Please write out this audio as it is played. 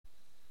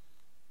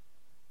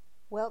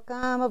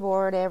Welcome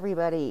aboard,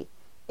 everybody.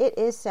 It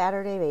is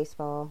Saturday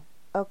baseball.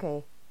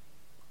 Okay.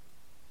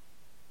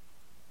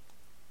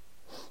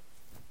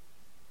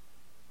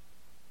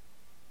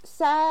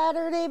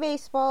 Saturday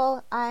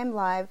baseball. I'm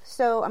live.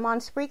 So I'm on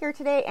Spreaker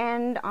today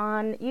and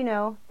on,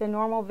 the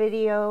normal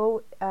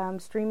video,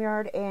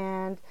 StreamYard.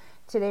 And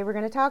today we're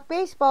going to talk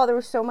baseball. There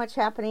was so much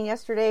happening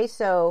yesterday.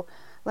 So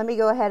let me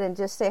go ahead and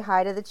just say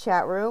hi to the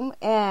chat room.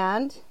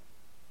 And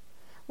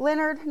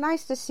Leonard,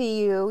 nice to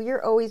see you.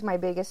 You're always my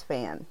biggest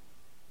fan.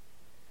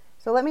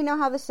 So let me know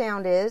how the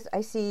sound is.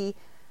 I see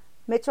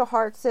Mitchell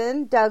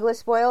Hartson,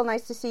 Douglas Boyle,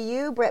 nice to see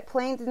you. Brett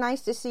Plains,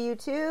 nice to see you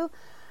too.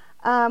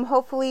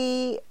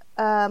 Hopefully,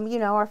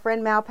 our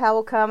friend Mal Powell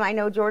will come. I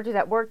know George is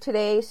at work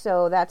today,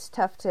 so that's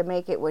tough to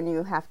make it when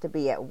you have to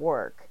be at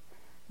work.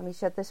 Let me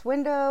shut this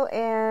window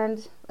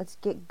and let's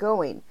get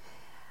going.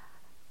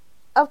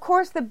 Of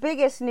course, the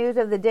biggest news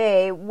of the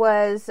day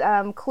was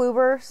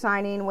Kluber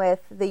signing with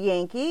the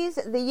Yankees.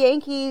 The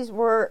Yankees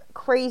were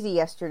crazy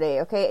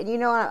yesterday, okay?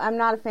 And I'm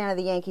not a fan of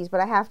the Yankees,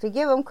 but I have to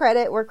give them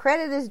credit where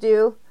credit is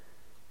due.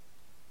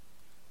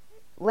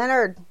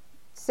 Leonard,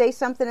 say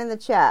something in the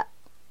chat.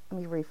 Let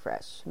me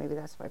refresh. Maybe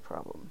that's my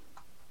problem.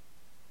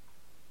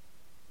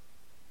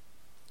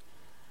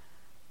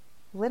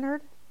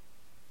 Leonard,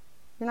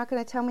 you're not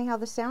going to tell me how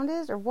the sound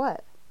is or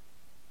what?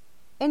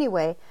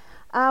 Anyway,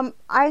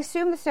 I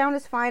assume the sound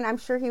is fine. I'm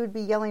sure he would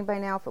be yelling by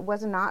now if it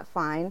was not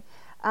fine.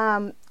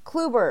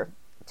 Kluber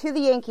to the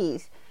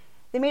Yankees.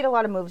 They made a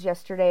lot of moves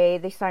yesterday.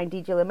 They signed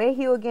DJ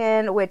LeMahieu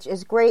again, which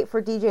is great for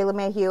DJ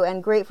LeMahieu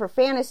and great for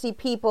fantasy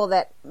people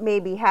that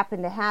maybe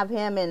happen to have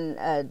him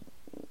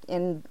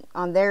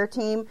on their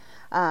team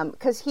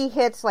because he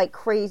hits like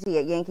crazy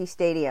at Yankee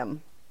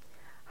Stadium.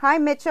 Hi,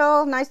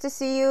 Mitchell. Nice to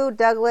see you.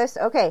 Douglas.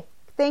 Okay.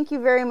 Thank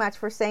you very much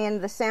for saying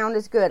the sound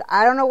is good.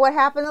 I don't know what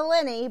happened to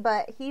Lenny,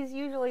 but he's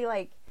usually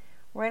like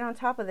right on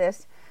top of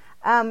this.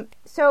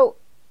 So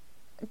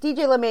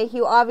DJ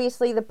LeMahieu,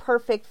 obviously the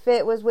perfect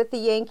fit was with the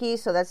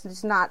Yankees, so that's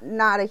just not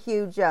a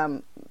huge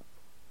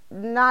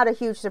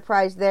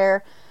surprise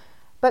there.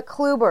 But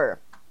Kluber,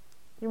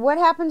 what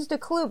happens to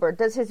Kluber?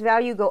 Does his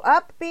value go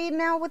up being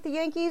now with the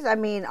Yankees? I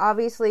mean,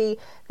 obviously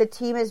the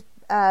team is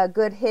a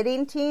good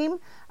hitting team.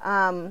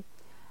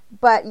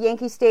 But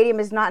Yankee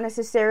Stadium is not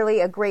necessarily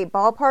a great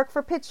ballpark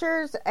for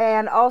pitchers.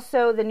 And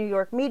also the New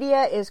York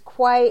media is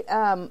quite,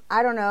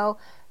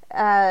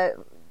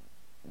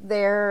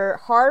 they're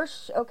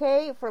harsh,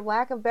 okay, for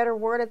lack of a better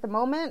word at the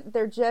moment.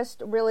 They're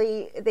just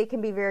really, they can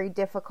be very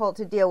difficult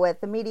to deal with.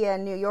 The media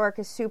in New York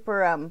is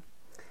super,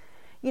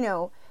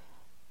 it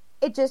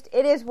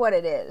is what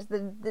it is.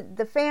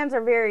 The fans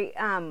are very,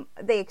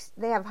 they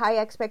have high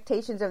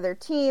expectations of their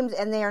teams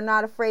and they are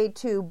not afraid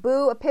to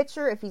boo a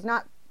pitcher if he's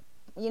not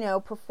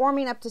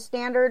performing up to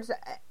standards,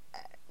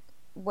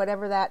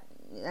 whatever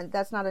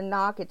that's not a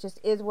knock. It just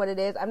is what it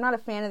is. I'm not a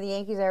fan of the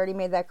Yankees. I already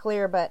made that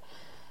clear, but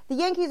the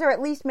Yankees are at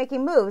least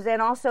making moves.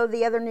 And also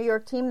the other New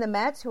York team, the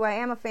Mets, who I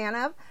am a fan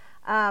of,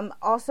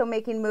 also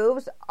making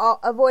moves,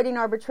 avoiding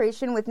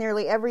arbitration with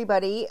nearly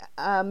everybody,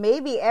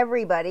 maybe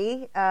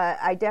everybody.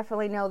 I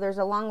definitely know there's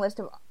a long list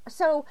of.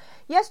 So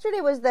yesterday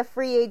was the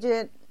free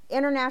agent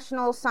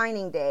international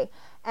signing day.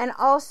 And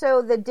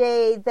also the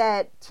day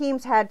that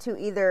teams had to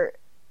either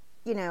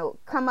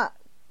come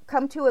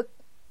to a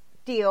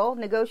deal,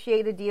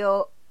 negotiate a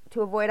deal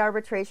to avoid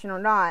arbitration or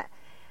not.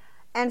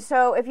 And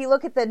so if you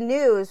look at the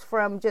news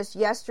from just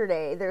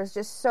yesterday, there's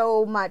just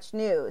so much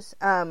news.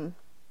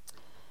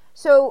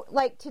 So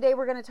like today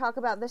we're going to talk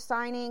about the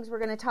signings. We're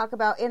going to talk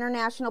about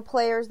international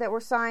players that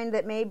were signed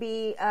that may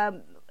be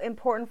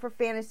important for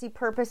fantasy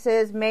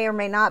purposes, may or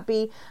may not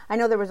be. I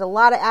know there was a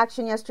lot of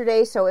action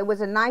yesterday, so it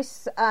was a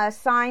nice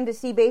sign to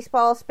see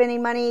baseball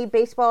spending money,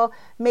 baseball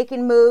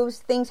making moves,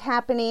 things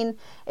happening.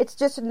 It's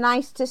just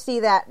nice to see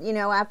that,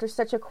 after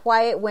such a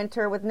quiet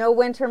winter with no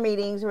winter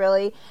meetings,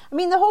 really. I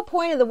mean, the whole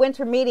point of the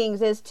winter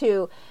meetings is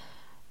to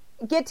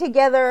get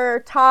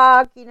together,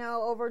 talk,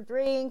 over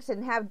drinks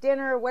and have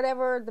dinner,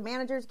 whatever. The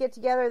managers get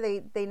together,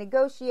 they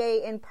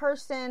negotiate in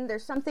person.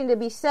 There's something to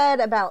be said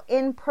about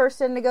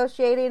in-person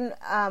negotiating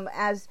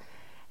as,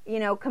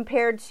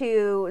 compared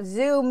to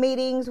Zoom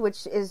meetings,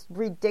 which is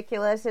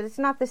ridiculous. And it's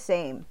not the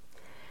same.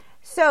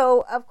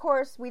 So, of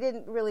course, we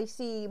didn't really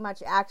see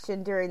much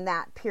action during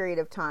that period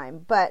of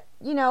time. But,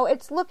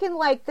 it's looking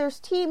like there's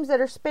teams that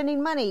are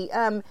spending money.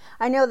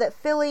 I know that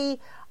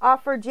Philly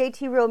offered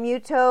JT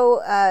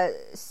Realmuto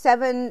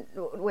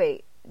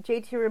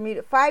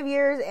 5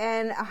 years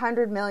and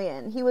 $100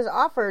 million. He was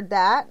offered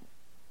that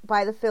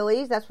by the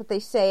Phillies. That's what they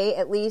say,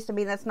 at least. I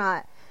mean, that's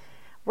not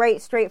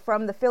right straight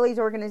from the Phillies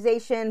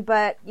organization.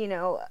 But,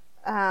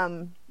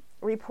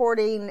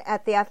 reporting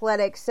at The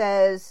Athletic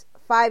says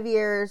 5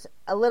 years,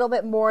 a little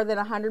bit more than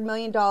 $100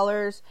 million.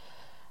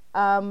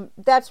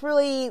 That's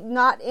really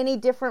not any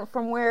different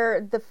from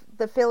where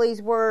the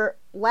Phillies were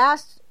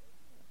last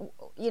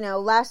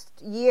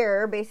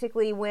year,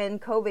 basically when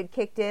COVID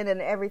kicked in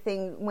and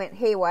everything went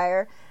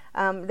haywire.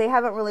 They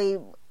haven't really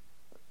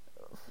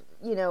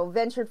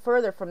ventured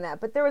further from that.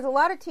 But there was a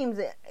lot of teams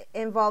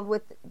involved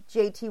with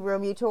JT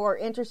Realmuto or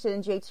interested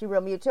in JT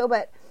Realmuto,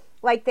 but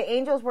like the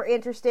Angels were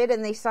interested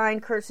and they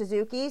signed Kurt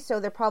Suzuki, so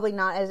they're probably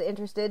not as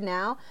interested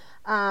now.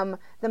 The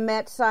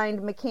Mets signed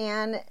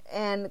McCann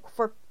and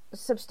for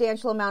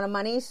substantial amount of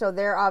money, so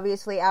they're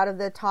obviously out of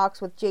the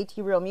talks with JT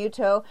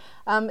Realmuto.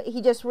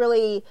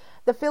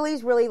 The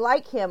Phillies really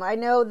like him. I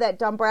know that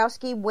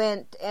Dombrowski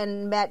went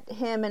and met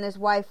him and his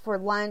wife for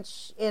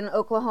lunch in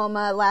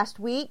Oklahoma last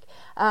week.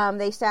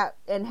 They sat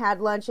and had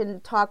lunch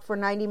and talked for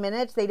 90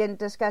 minutes. They didn't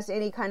discuss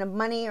any kind of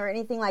money or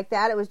anything like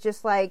that. It was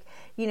just like,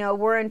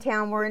 we're in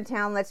town,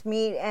 let's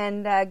meet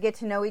and get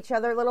to know each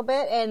other a little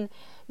bit. And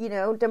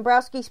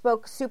Dombrowski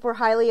spoke super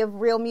highly of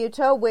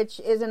Realmuto, which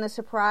isn't a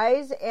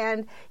surprise.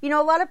 And, a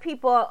lot of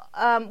people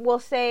will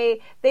say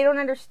they don't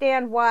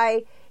understand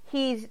why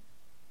he's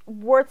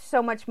worth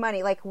so much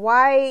money. Like,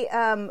 why,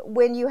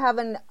 when you have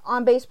an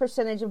on-base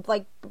percentage of,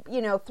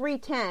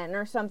 310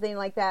 or something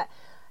like that,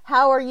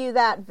 how are you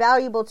that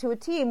valuable to a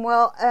team?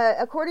 Well,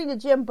 according to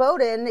Jim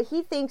Bowden,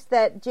 he thinks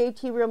that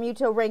JT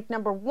Realmuto ranked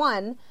number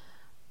 1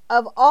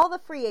 of all the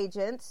free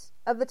agents.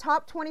 Of the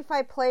top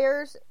 25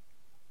 players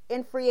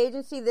in free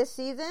agency this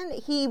season,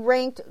 he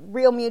ranked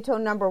Realmuto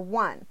number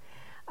 1.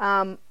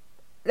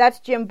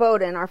 That's Jim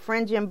Bowden, our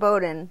friend Jim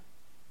Bowden.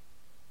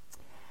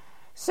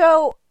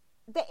 So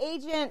the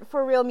agent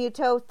for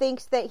Realmuto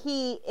thinks that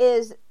he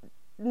is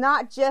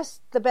not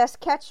just the best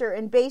catcher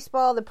in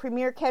baseball, the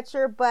premier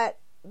catcher, but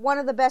one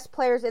of the best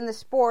players in the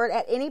sport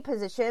at any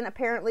position.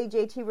 Apparently,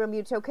 JT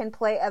Realmuto can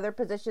play other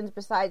positions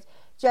besides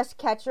just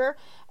catcher.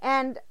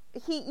 And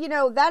he,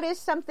 that is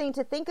something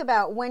to think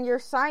about when you're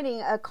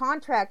signing a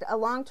contract, a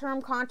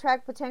long-term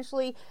contract,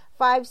 potentially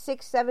 5,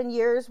 6, 7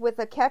 years with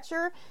a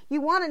catcher.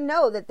 You want to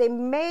know that they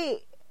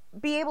may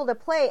be able to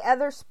play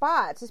other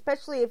spots,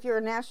 especially if you're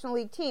a National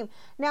League team.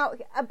 Now,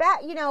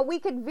 we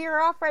could veer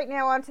off right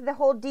now onto the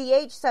whole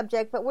DH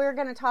subject, but we're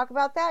going to talk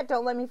about that.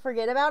 Don't let me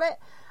forget about it.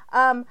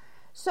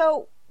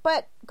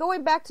 But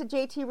going back to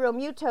JT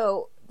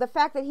Realmuto, the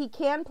fact that he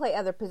can play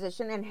other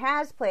positions and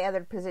has played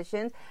other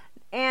positions,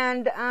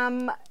 and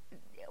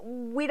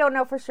we don't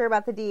know for sure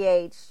about the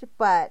DH,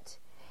 but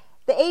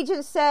the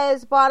agent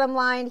says, bottom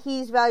line,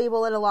 he's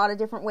valuable in a lot of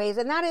different ways,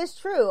 and that is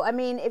true. I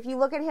mean, if you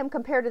look at him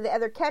compared to the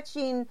other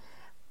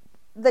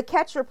the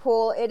catcher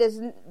pool,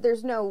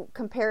 there's no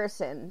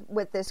comparison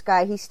with this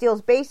guy. He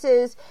steals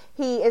bases,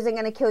 he isn't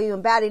going to kill you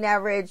in batting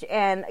average,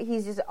 and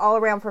he's just all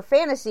around for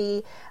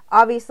fantasy,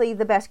 obviously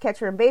the best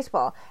catcher in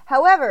baseball.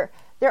 However,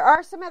 there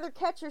are some other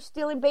catchers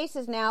stealing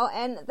bases now,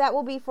 and that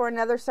will be for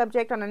another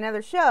subject on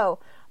another show,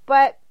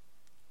 but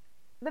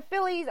the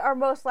Phillies are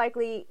most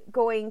likely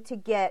going to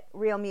get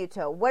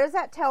Realmuto. What does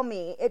that tell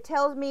me? It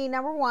tells me,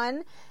 number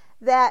one,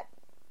 that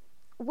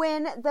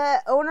when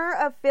the owner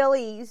of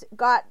Phillies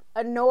got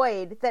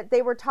annoyed that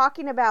they were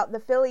talking about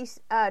the Phillies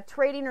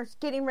trading or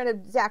getting rid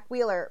of Zach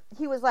Wheeler,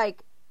 he was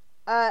like,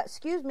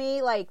 excuse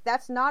me,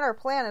 that's not our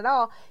plan at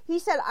all. He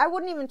said, I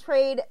wouldn't even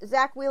trade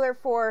Zach Wheeler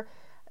for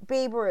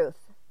Babe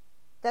Ruth.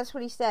 That's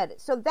what he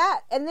said. So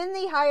that, and then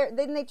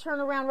they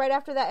turn around right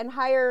after that and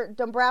hire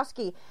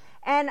Dombrowski.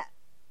 And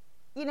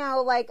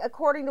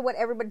according to what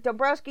everybody,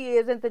 Dombrowski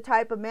isn't the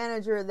type of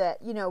manager that,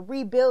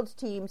 rebuilds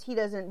teams. He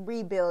doesn't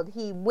rebuild.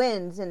 He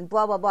wins and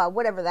blah, blah, blah,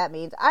 whatever that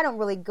means. I don't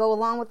really go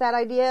along with that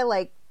idea.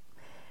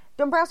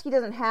 Dombrowski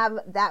doesn't have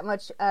that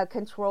much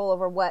control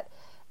over what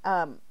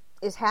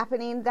is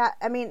happening.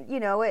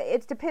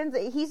 It depends.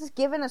 He's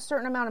given a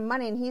certain amount of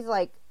money and he's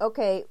like,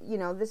 okay,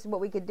 this is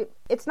what we could do.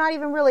 It's not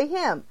even really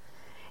him.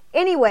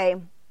 Anyway,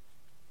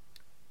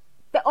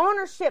 the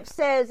ownership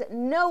says,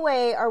 no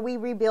way are we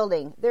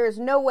rebuilding. There is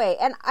no way.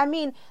 And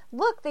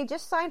look, they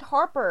just signed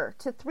Harper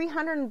to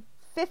 $350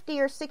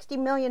 or $60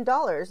 million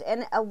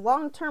and a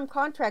long-term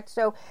contract.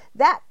 So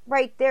that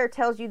right there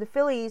tells you the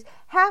Phillies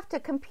have to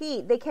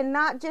compete. They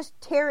cannot just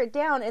tear it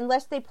down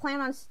unless they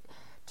plan on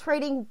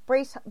trading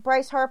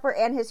Bryce Harper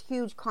and his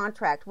huge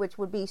contract, which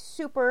would be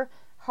super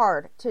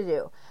hard to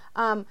do.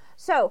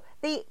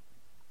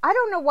 I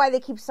don't know why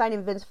they keep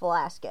signing Vince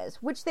Velasquez,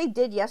 which they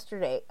did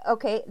yesterday.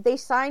 Okay, they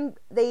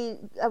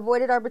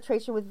avoided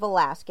arbitration with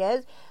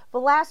Velasquez.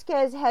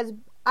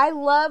 I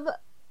love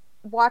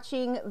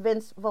watching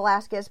Vince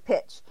Velasquez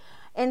pitch.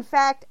 In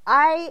fact,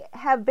 I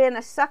have been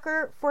a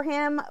sucker for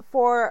him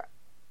for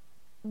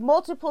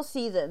multiple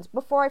seasons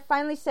before I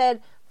finally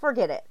said,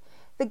 forget it.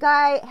 The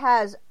guy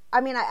has,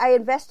 I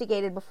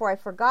investigated before I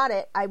forgot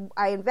it.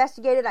 I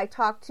investigated. I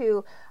talked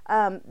to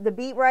the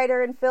beat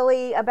writer in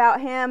Philly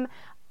about him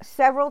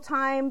several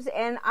times,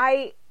 and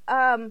I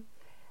come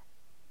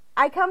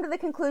to the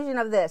conclusion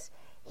of this.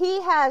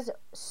 He has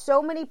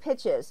so many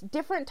pitches,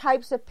 different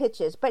types of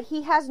pitches, but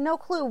he has no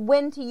clue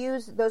when to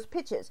use those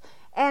pitches.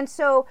 And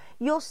so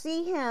you'll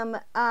see him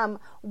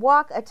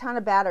walk a ton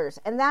of batters,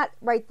 and that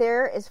right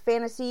there is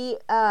fantasy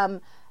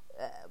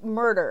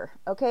murder,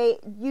 okay?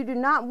 You do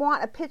not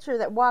want a pitcher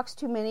that walks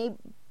too many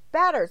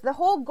batters. The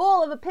whole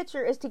goal of a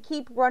pitcher is to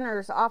keep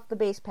runners off the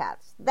base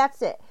paths.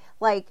 That's it.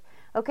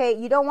 Okay,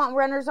 you don't want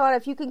runners on.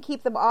 If you can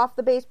keep them off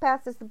the base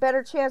paths, it's the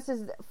better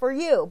chances for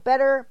you.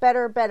 Better.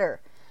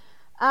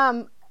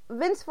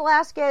 Vince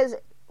Velasquez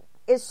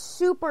is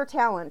super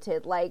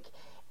talented. Like,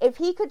 if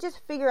he could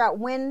just figure out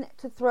when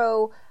to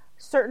throw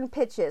certain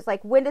pitches,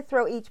 like when to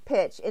throw each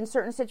pitch in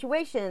certain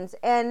situations,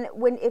 and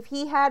if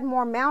he had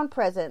more mound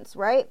presence,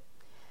 right,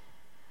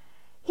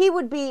 he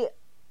would be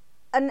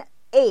an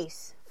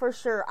ace for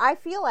sure. I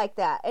feel like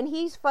that, and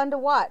he's fun to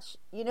watch.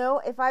 You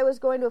know, if I was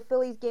going to a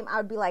Phillies game, I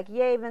would be like,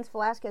 yay, Vince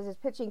Velasquez is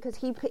pitching, because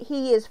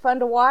he is fun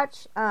to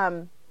watch.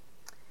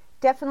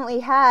 Definitely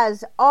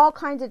has all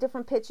kinds of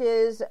different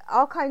pitches,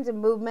 all kinds of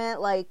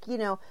movement, like, you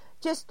know,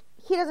 just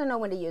he doesn't know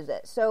when to use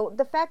it. So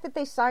the fact that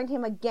they signed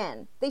him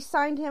again,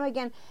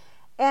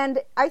 and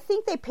I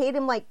think they paid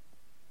him like,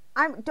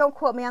 don't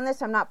quote me on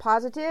this, I'm not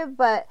positive,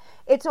 but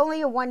it's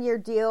only a 1-year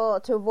deal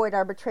to avoid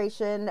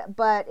arbitration,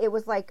 but it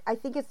was like, I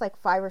think it's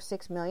like $5 or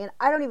 $6 million.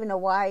 I don't even know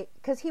why,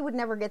 because he would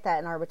never get that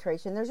in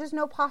arbitration. There's just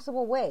no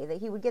possible way that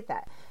he would get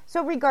that.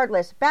 So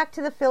regardless, back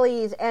to the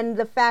Phillies and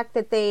the fact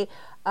that they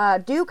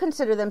do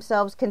consider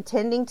themselves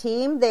contending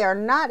team. They are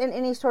not in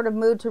any sort of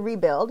mood to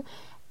rebuild,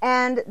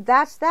 and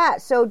that's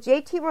that. So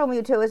JT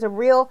Realmuto is a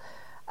real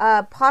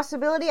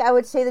possibility. I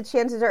would say the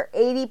chances are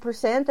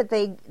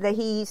 80% that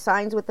he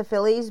signs with the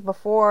Phillies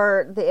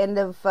before the end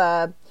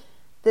of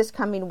this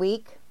coming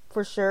week,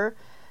 for sure.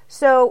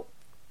 So,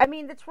 I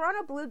mean, the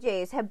Toronto Blue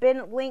Jays have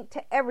been linked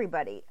to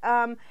everybody.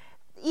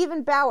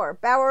 Even Bauer.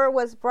 Bauer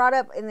was brought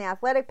up in the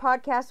Athletic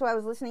podcast, so I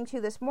was listening to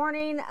this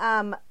morning.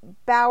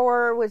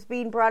 Bauer was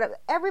being brought up.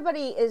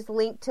 Everybody is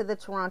linked to the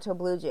Toronto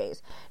Blue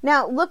Jays.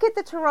 Now, look at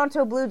the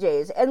Toronto Blue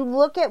Jays and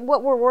look at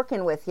what we're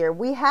working with here.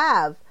 We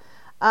have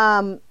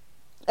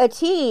a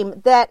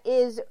team that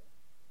is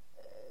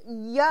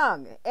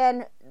young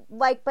and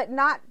but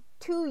not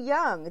too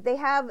young. They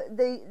have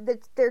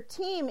their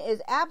team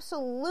is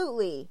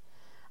absolutely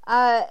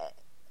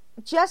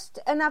just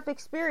enough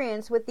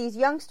experience with these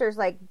youngsters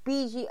like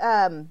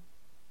Vladdy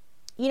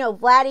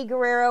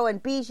Guerrero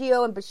and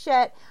Biggio and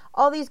Bichette.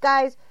 All these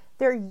guys,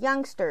 they're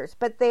youngsters,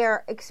 but they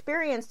are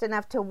experienced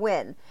enough to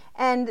win.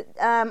 And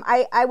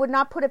I would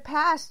not put it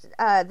past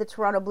the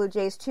Toronto Blue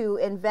Jays to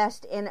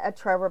invest in a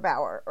Trevor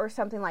Bauer or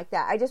something like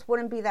that. I just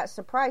wouldn't be that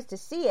surprised to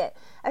see it,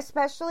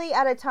 especially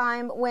at a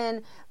time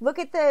when, look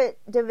at the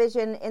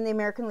division in the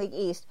American League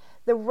East.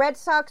 The Red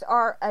Sox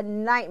are a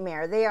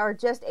nightmare. They are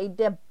just a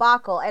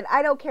debacle. And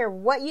I don't care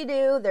what you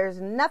do. There's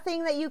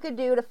nothing that you could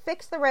do to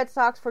fix the Red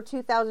Sox for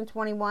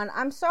 2021.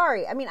 I'm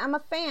sorry. I mean, I'm a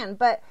fan,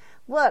 but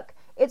look,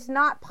 it's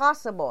not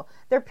possible.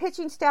 Their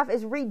pitching staff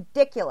is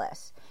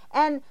ridiculous.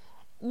 And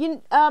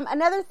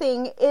another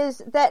thing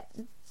is that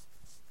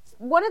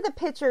one of the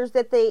pitchers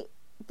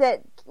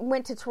that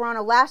went to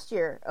Toronto last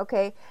year,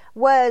 okay,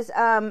 was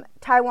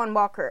Taijuan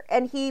Walker,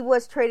 and he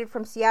was traded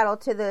from Seattle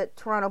to the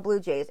Toronto Blue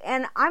Jays.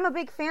 And I'm a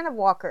big fan of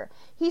Walker.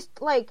 He's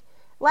like,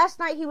 last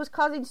night he was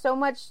causing so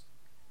much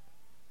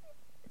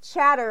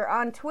chatter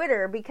on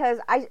Twitter because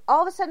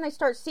all of a sudden I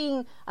start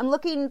seeing, I'm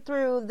looking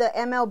through the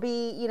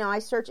MLB, I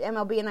search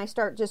MLB and I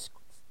start just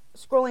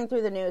scrolling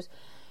through the news,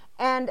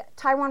 and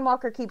Taijuan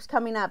Walker keeps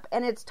coming up,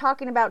 and it's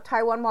talking about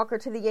Taijuan Walker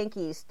to the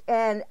Yankees.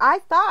 And I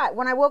thought,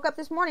 when I woke up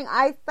this morning,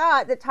 I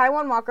thought that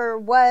Taijuan Walker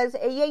was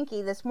a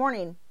Yankee this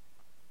morning.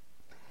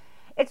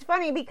 It's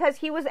funny because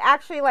he was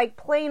actually like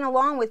playing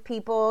along with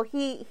people.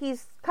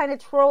 He's kind of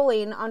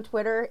trolling on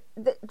Twitter.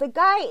 The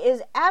guy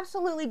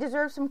absolutely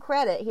deserves some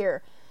credit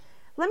here.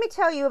 Let me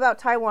tell you about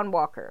Taijuan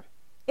Walker.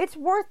 It's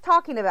worth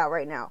talking about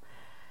right now.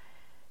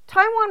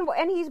 Taijuan,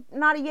 and he's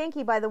not a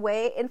Yankee, by the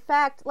way. In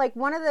fact, like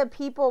one of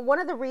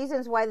the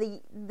reasons why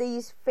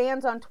these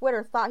fans on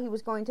Twitter thought he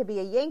was going to be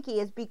a Yankee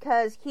is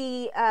because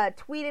he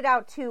tweeted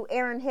out to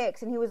Aaron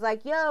Hicks, and he was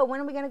like, "Yo, when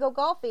are we going to go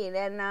golfing?"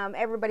 And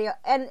everybody,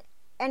 and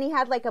he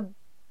had like a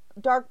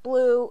dark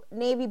blue,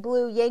 navy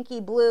blue, Yankee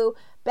blue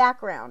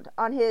background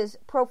on his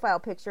profile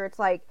picture. It's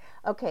like,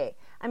 okay,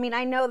 I mean,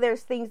 I know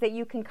there's things that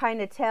you can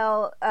kind of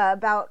tell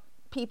about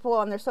people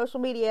on their social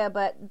media,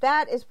 but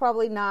that is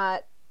probably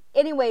not.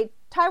 Anyway,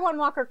 Taijuan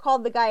Walker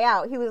called the guy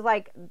out. He was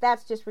like,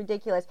 that's just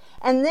ridiculous.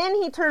 And then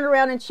he turned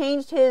around and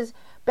changed his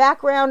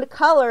background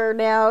color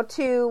now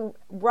to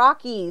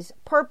Rockies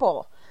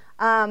purple.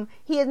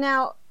 He is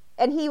now,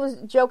 and he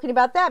was joking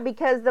about that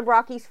because the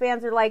Rockies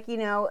fans are like,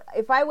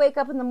 if I wake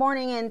up in the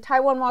morning and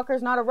Taijuan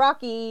Walker's not a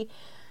Rocky,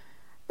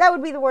 that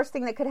would be the worst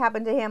thing that could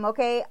happen to him,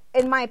 okay?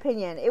 In my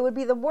opinion, it would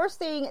be the worst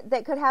thing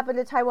that could happen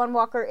to Taijuan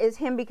Walker is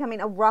him becoming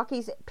a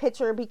Rockies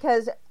pitcher,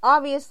 because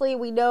obviously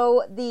we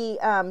know the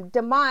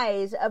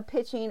demise of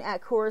pitching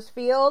at Coors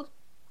Field.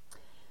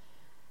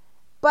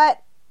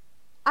 But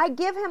I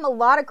give him a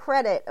lot of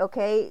credit,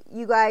 okay,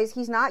 you guys.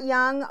 He's not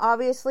young,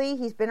 obviously.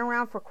 He's been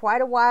around for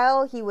quite a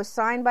while. He was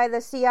signed by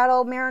the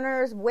Seattle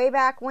Mariners way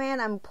back when.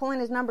 I'm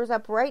pulling his numbers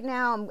up right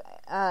now.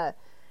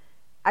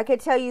 I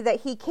could tell you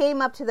that he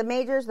came up to the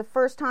majors the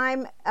first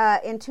time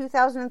in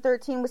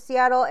 2013 with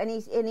Seattle, and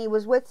he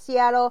was with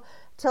Seattle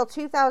till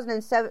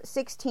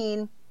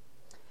 2016.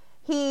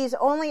 He's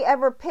only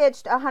ever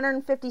pitched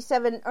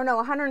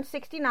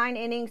 169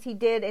 innings. He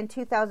did in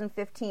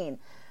 2015.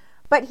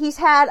 But he's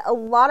had a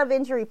lot of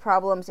injury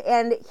problems,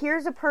 and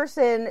here's a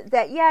person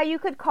that, yeah, you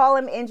could call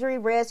him injury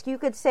risk. You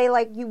could say,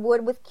 like you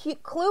would with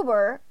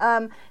Kluber,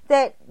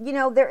 that, you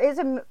know, there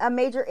is a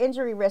major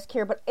injury risk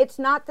here, but it's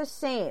not the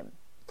same.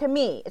 To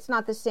me, it's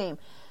not the same.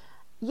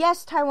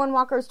 Yes, Taijuan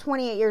Walker is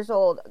 28 years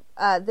old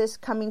this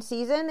coming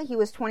season. He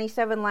was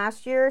 27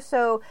 last year.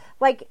 So,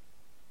 like,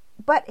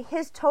 but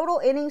his total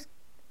innings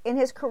in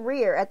his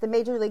career at the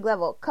major league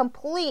level,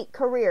 complete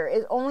career,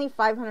 is only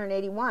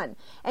 581.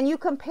 And you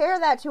compare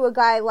that to a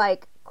guy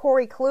like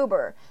Corey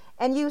Kluber,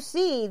 and you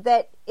see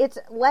that it's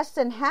less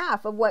than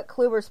half of what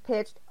Kluber's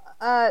pitched.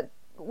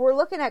 We're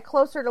looking at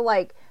closer to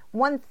like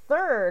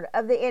 1/3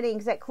 of the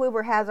innings that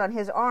Kluber has on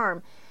his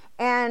arm.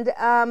 And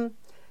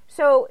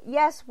so,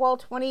 yes, while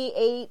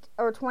 28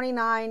 or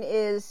 29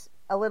 is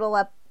a little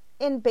up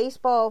in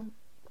baseball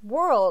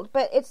world,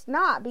 but it's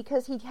not,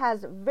 because he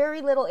has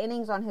very little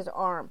innings on his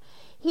arm.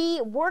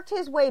 He worked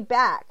his way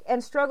back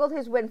and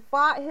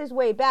fought his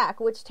way back,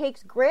 which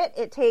takes grit,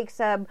 it takes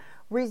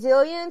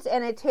resilience,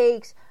 and it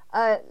takes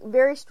a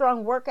very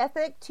strong work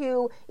ethic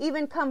to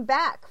even come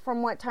back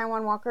from what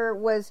Taijuan Walker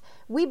was.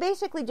 We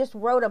basically just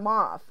wrote him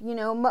off. You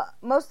know,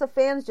 most of the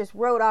fans just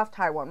wrote off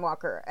Taijuan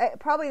Walker.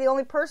 Probably the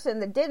only person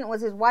that didn't was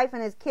his wife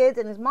and his kids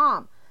and his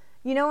mom.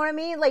 You know what I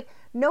mean? Like,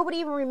 nobody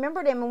even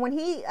remembered him. And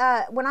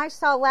when I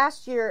saw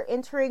last year,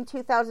 entering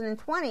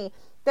 2020,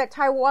 that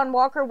Taijuan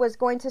Walker was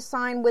going to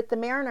sign with the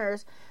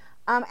Mariners,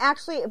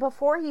 actually,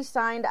 before he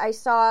signed, I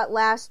saw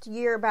last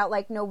year, about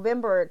like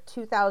November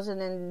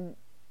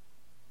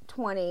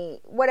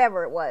 2020,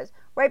 whatever it was,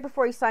 right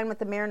before he signed with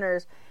the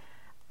Mariners,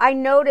 I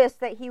noticed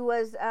that he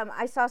was,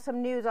 I saw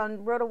some news on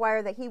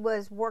RotoWire that he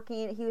was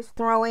working, he was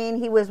throwing,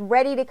 he was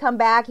ready to come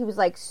back. He was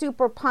like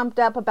super pumped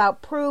up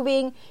about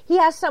proving. He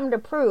has something to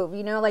prove,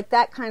 you know, like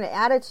that kind of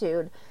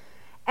attitude.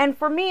 And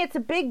for me, it's a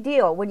big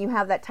deal when you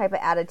have that type of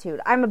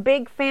attitude. I'm a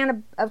big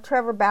fan of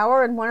Trevor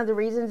Bauer, and one of the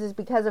reasons is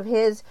because of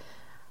his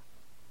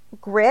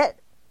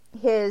grit,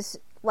 his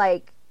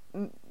like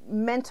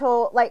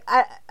mental, like,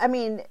 I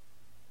mean,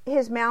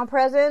 his mound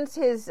presence,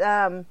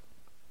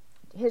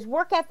 his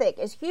work ethic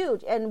is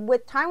huge. And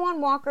with Taijuan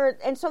Walker,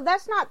 and so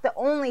that's not the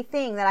only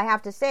thing that I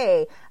have to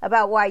say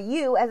about why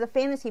you as a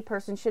fantasy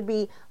person should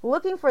be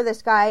looking for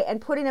this guy and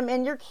putting him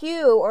in your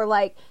queue, or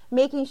like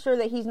making sure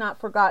that he's not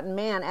forgotten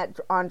man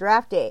on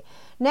draft day.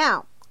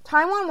 Now,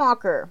 Taijuan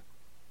Walker,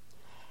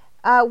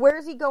 where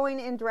is he going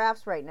in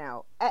drafts right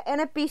now? At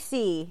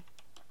NFBC,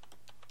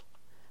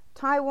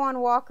 Taijuan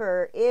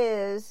Walker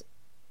is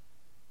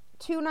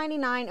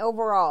 299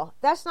 overall.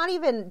 That's not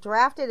even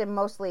drafted in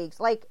most leagues.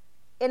 Like,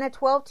 in a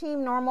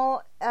 12-team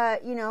normal,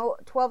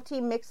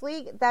 12-team mixed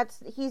league,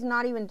 he's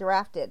not even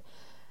drafted.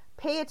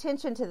 Pay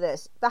attention to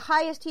this. The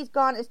highest he's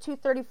gone is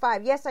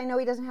 235. Yes, I know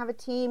he doesn't have a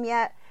team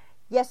yet.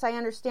 Yes, I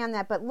understand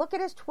that. But look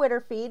at his Twitter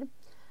feed.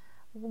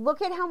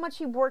 Look at how much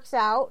he works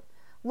out.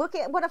 Look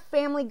at what a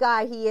family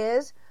guy he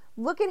is.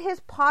 Look at his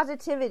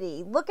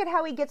positivity. Look at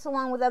how he gets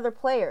along with other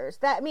players.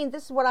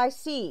 This is what I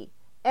see.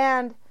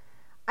 And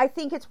I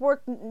think it's worth...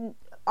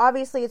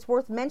 Obviously, it's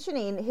worth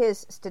mentioning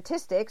his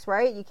statistics,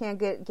 right? You can't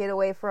get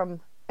away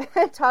from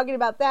talking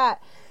about that.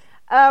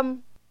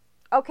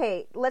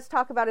 Okay, let's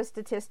talk about his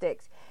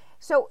statistics.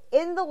 So,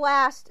 in the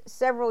last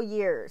several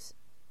years,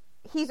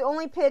 he's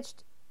only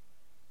pitched...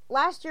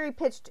 Last year, he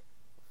pitched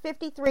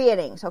 53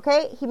 innings,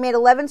 okay? He made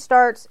 11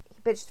 starts.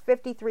 He pitched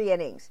 53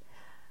 innings.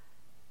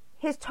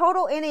 His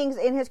total innings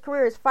in his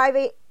career is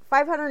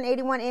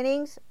 581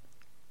 innings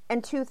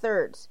and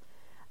 2/3.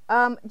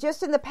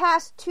 Just in the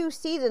past two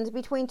seasons,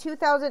 between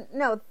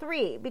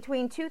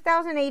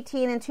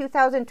 2018 and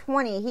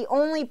 2020, he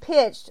only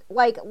pitched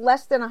like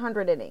less than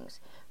 100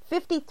 innings.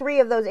 53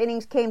 of those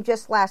innings came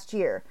just last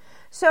year.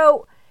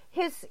 So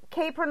his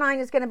K per 9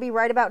 is going to be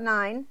right about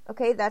 9.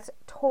 Okay, that's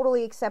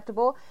totally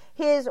acceptable.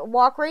 His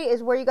walk rate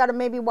is where you got to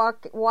maybe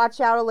watch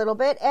out a little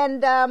bit.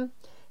 And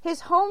his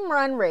home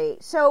run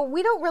rate. So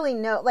we don't really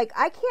know. Like,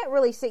 I can't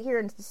really sit here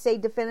and say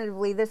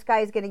definitively this guy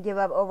is going to give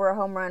up over a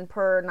home run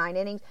per 9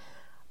 innings.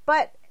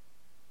 But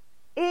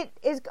it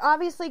is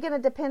obviously going to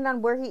depend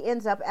on where he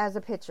ends up as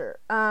a pitcher.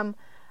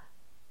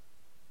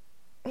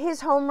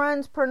 His home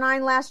runs per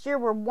 9 last year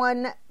were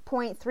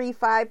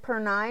 1.35 per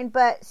 9.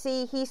 But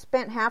see, he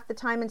spent half the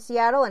time in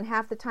Seattle and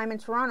half the time in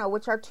Toronto,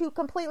 which are two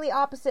completely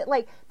opposite.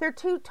 Like, they're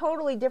two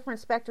totally different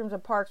spectrums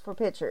of parks for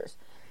pitchers.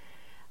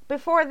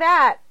 Before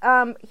that,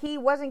 he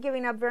wasn't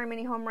giving up very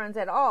many home runs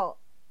at all.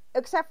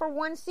 Except for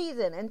one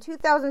season. In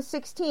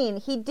 2016,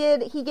 he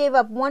gave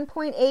up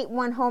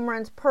 1.81 home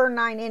runs per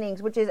 9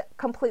 innings, which is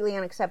completely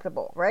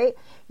unacceptable, right?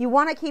 You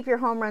want to keep your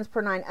home runs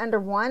per 9 under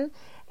 1,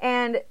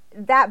 and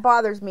that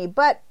bothers me.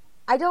 But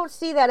I don't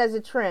see that as a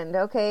trend,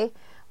 okay?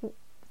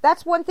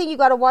 That's one thing you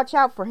got to watch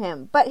out for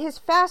him. But his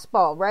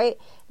fastball, right?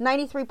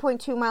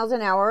 93.2 miles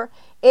an hour.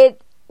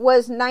 It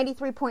was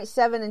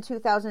 93.7 in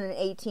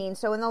 2018.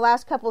 So in the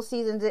last couple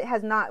seasons, it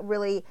has not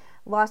really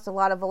lost a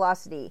lot of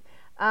velocity.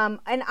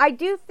 And I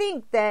do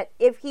think that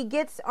if he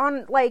gets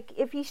on, like,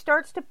 if he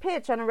starts to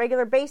pitch on a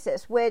regular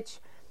basis, which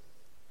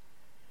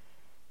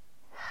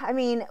I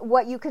mean,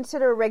 what you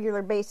consider a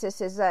regular basis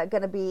is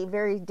going to be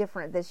very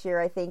different this year,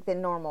 I think, than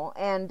normal.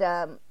 And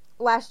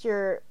last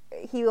year,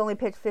 he only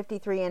pitched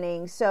 53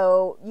 innings,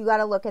 so you got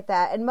to look at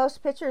that. And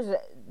most pitchers,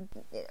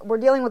 we're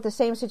dealing with the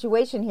same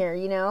situation here,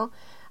 you know.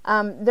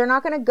 They're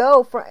not going to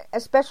go for,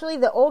 especially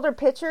the older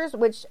pitchers,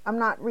 which I'm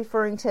not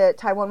referring to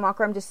Taijuan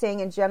Walker, I'm just saying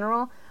in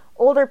general.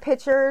 Older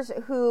pitchers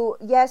who,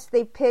 yes,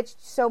 they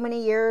pitched so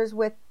many years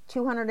with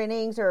 200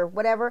 innings or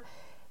whatever,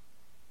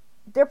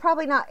 they're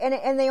probably not,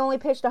 and they only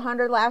pitched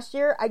 100 last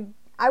year.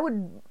 I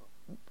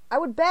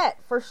would bet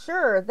for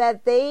sure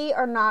that they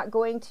are not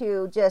going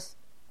to just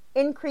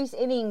increase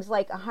innings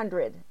like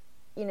 100,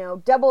 you know,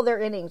 double their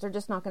innings. They're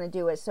just not going to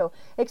do it. So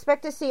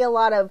expect to see a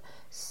lot of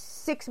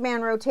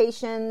 6-man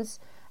rotations.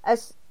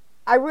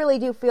 I really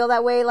do feel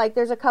that way. Like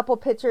there's a couple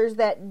pitchers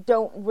that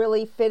don't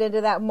really fit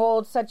into that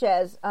mold, such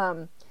as,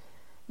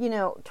 you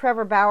know,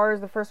 Trevor Bauer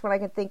is the first one I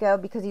can think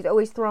of because he's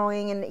always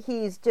throwing and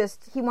he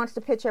wants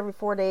to pitch every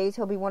 4 days.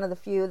 He'll be one of the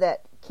few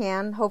that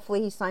can.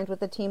 Hopefully he signs with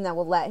a team that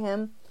will let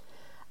him.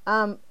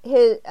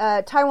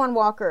 Taijuan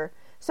Walker.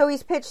 So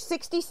he's pitched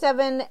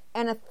 67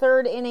 and a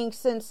third innings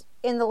since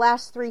in the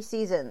last 3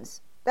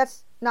 seasons.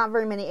 That's not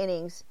very many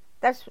innings.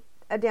 That's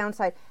a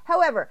downside.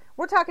 However,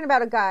 we're talking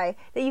about a guy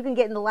that you can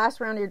get in the last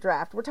round of your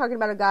draft. We're talking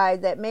about a guy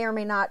that may or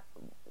may not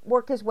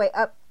work his way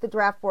up the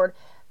draft board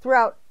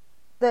throughout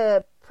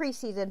the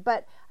preseason,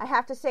 but I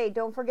have to say,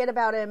 don't forget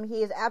about him.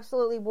 He is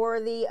absolutely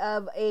worthy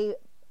of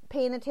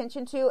paying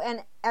attention to,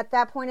 and at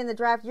that point in the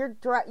draft,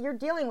 you're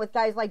dealing with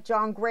guys like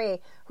John Gray,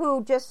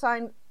 who just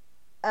signed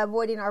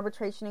avoiding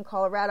arbitration in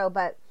Colorado,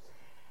 but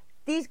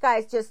these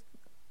guys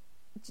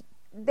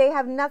they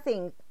have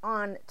nothing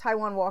on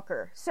Taijuan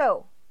Walker.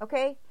 So,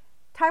 okay,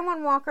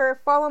 Taijuan Walker,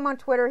 follow him on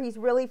Twitter. He's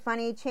really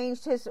funny.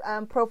 Changed his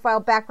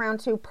profile background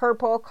to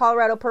purple,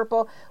 Colorado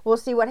purple. We'll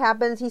see what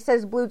happens. He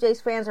says Blue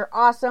Jays fans are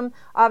awesome.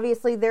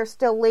 Obviously, they're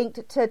still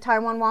linked to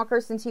Taijuan Walker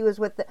since he was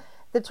with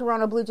the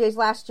Toronto Blue Jays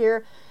last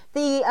year.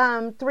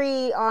 The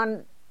 3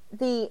 on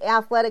the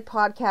Athletic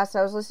podcast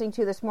I was listening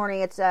to this morning,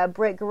 it's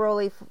Britt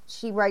Garoli.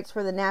 She writes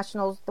for the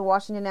Nationals, the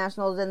Washington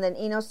Nationals, and then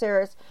Eno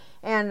Saris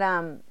and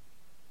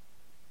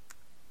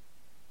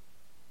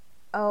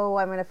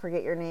I'm going to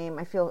forget your name.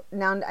 I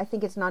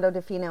think it's Nando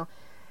DeFino.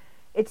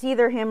 It's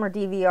either him or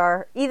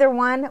DVR. Either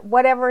one,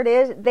 whatever it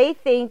is, they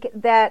think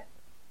that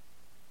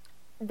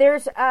it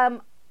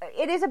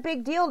is a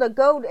big deal to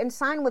go and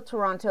sign with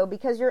Toronto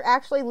because you're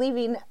actually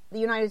leaving the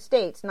United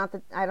States. Not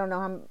that, I don't know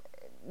how,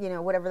 you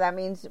know, whatever that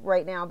means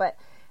right now, but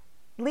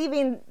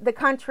leaving the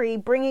country,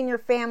 bringing your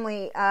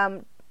family,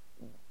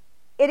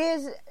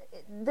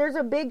 there's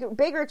a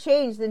bigger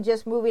change than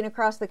just moving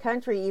across the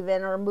country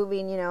even, or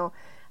moving, you know,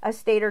 a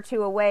state or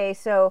 2 away.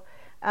 So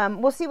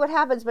we'll see what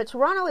happens. But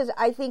Toronto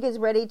I think is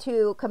ready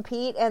to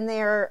compete, and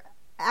they're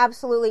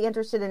absolutely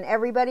interested in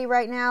everybody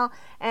right now.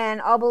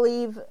 And I'll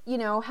believe, you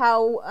know,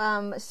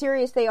 how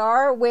serious they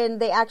are when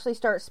they actually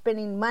start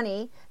spending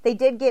money. They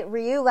did get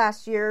Ryu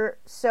last year,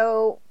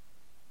 so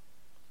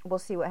we'll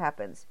see what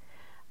happens.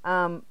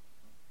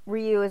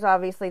 Ryu is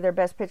obviously their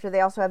best pitcher. They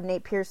also have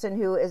Nate Pearson,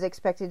 who is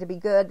expected to be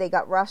good. They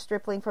got Ross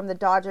Stripling from the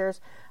Dodgers.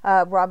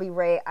 Robbie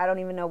Ray, I don't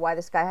even know why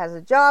this guy has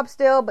a job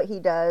still, but he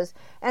does.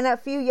 And a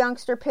few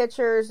youngster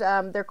pitchers.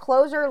 Their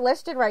closer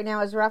listed right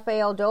now is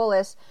Rafael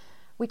Dolis.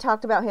 We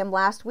talked about him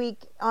last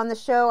week on the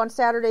show on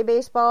Saturday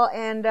Baseball,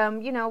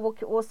 and you know,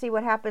 we'll see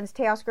what happens.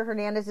 Teoscar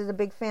Hernandez is a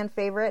big fan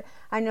favorite.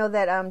 I know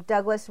that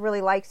Douglas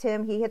really likes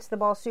him. He hits the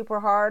ball super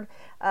hard,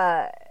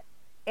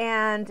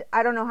 and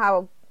I don't know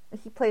how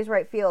he plays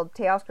right field,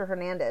 Teoscar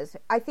Hernandez.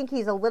 I think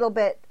he's a little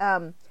bit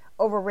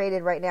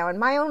overrated right now, in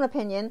my own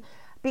opinion,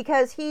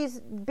 because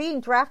he's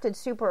being drafted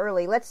super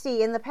early. Let's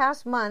see, in the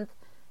past month,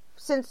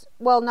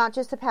 not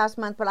just the past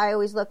month, but I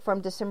always look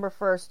from December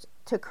 1st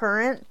to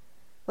current.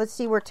 Let's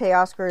see where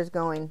Teoscar is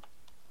going.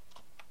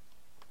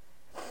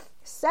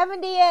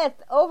 70th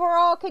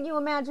overall, can you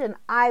imagine?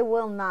 I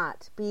will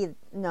not.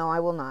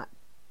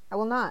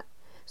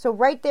 So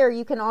right there,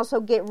 you can also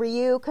get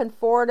Ryu,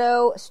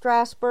 Conforto,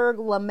 Strasburg,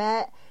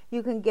 Lamet.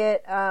 You can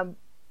get,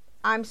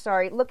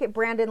 look at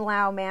Brandon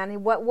Lau,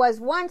 man. What was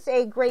once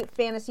a great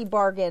fantasy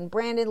bargain.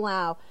 Brandon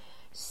Lau,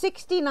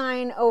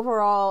 69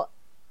 overall.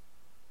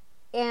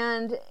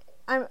 And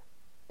I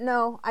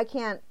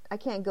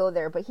can't go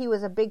there, but he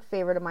was a big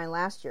favorite of mine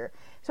last year.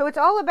 So it's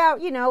all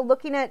about, you know,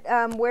 looking at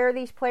where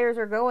these players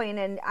are going.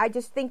 And I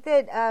just think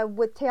that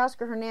with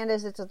Teoscar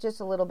Hernandez, it's just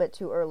a little bit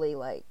too early,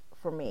 like,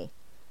 for me.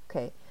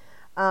 Okay.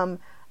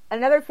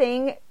 Another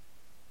thing,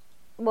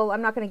 well,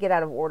 I'm not going to get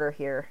out of order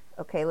here.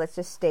 Okay, let's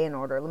just stay in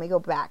order. Let me go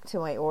back to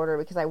my order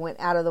because I went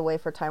out of the way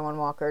for Taijuan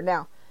Walker.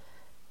 Now,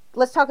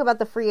 let's talk about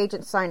the free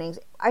agent signings.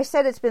 I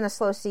said it's been a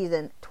slow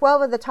season.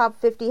 12 of the top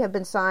 50 have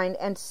been signed,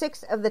 and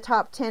 6 of the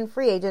top 10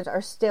 free agents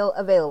are still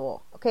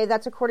available. Okay,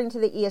 that's according to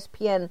the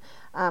ESPN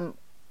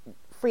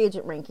free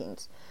agent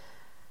rankings.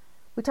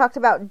 We talked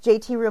about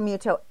JT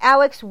Realmuto.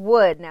 Alex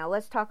Wood. Now,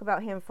 let's talk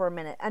about him for a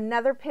minute.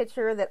 Another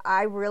pitcher that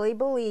I really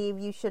believe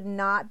you should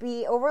not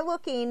be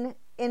overlooking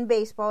in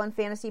baseball, in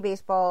fantasy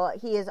baseball.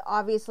 He is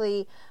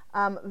obviously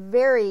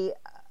very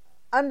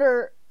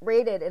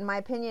rated, in my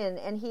opinion,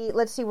 and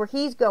let's see where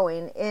he's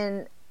going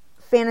in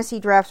fantasy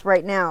drafts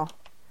right now.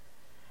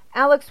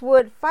 Alex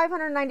Wood,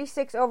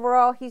 596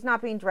 overall. He's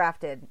not being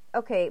drafted.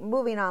 Okay,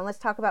 moving on. Let's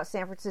talk about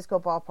San Francisco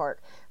Ballpark.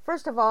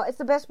 First of all, it's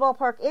the best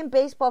ballpark in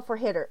baseball for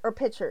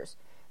pitchers.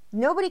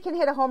 Nobody can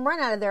hit a home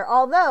run out of there.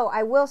 Although,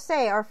 I will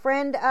say, our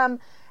friend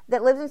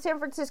that lives in San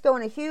Francisco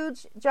and a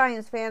huge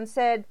Giants fan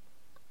said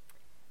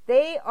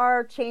they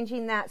are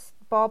changing that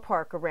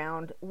ballpark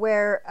around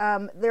where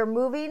they're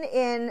moving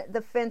in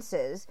the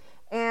fences.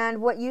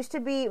 And what used to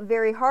be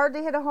very hard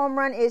to hit a home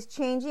run is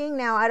changing.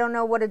 Now, I don't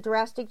know what a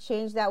drastic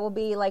change that will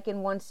be like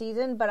in one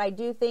season, but I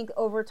do think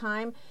over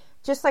time,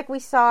 just like we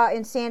saw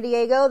in San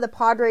Diego, the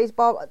Padres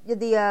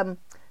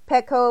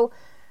Petco.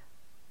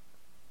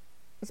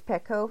 Is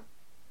Petco?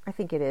 I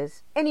think it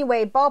is.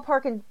 Anyway,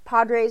 ballpark in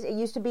Padres, it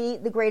used to be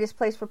the greatest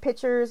place for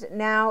pitchers.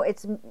 Now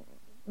it's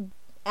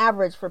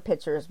average for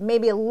pitchers.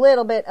 Maybe a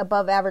little bit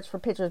above average for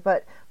pitchers,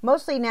 but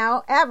mostly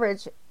now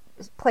average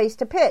place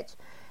to pitch.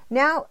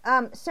 Now,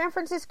 San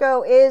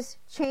Francisco is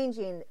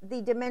changing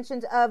the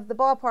dimensions of the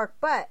ballpark,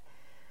 but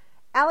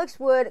Alex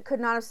Wood could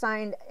not have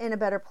signed in a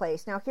better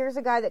place. Now, here's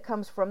a guy that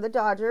comes from the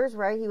Dodgers,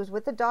 right? He was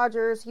with the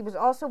Dodgers. He was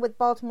also with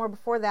Baltimore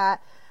before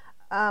that.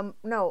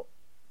 No,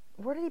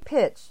 where did he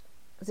pitch?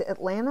 Is it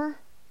Atlanta?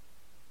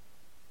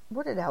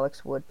 Where did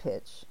Alex Wood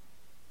pitch?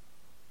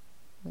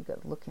 Let me go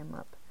look him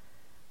up.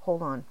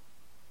 Hold on.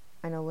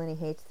 I know Lenny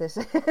hates this,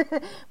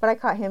 but I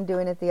caught him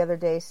doing it the other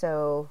day,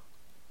 so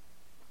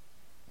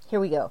here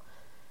we go.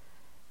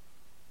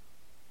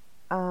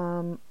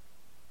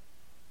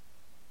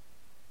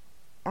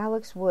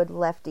 Alex Wood,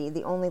 lefty,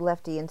 the only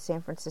lefty in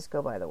San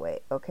Francisco, by the way,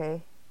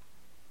 okay?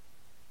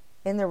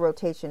 In their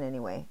rotation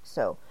anyway.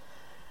 So,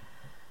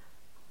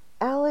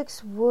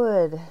 Alex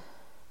Wood,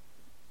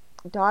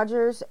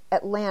 Dodgers,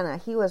 Atlanta.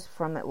 He was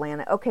from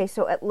Atlanta. Okay,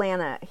 so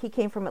Atlanta. He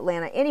came from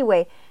Atlanta.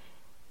 Anyway,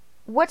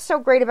 what's so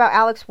great about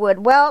Alex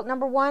Wood? Well,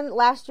 number one,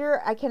 last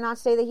year, I cannot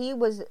say that he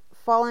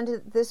fall into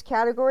this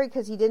category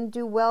because he didn't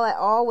do well at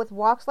all with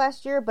walks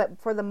last year,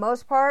 but for the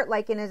most part,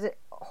 like in his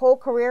whole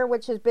career,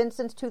 which has been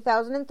since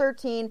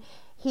 2013,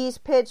 he's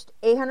pitched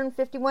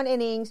 851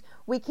 innings.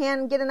 We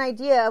can get an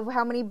idea of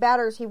how many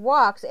batters he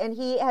walks, and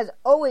he has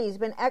always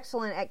been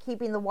excellent at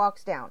keeping the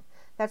walks down.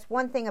 That's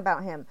one thing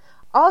about him.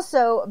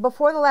 Also,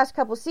 before the last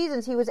couple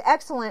seasons, he was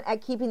excellent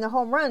at keeping the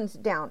home runs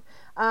down.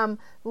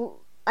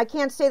 I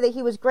can't say that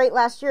he was great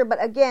last year, but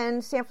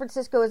again, San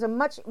Francisco is a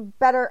much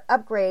better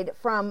upgrade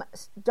from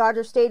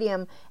Dodger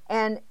Stadium,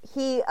 and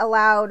he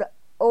allowed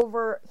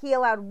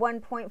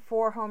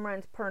 1.4 home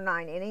runs per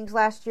 9 innings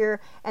last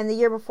year, and the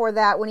year before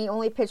that, when he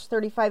only pitched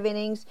 35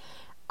 innings,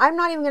 I'm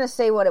not even going to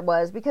say what it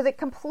was, because it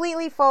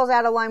completely falls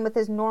out of line with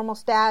his normal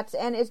stats,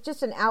 and it's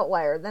just an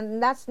outlier. Then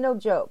that's no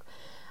joke.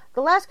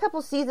 The last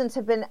couple seasons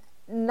have been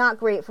not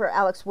great for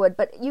Alex Wood,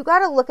 but you got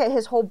to look at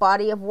his whole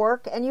body of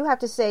work, and you have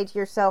to say to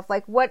yourself,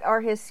 like, what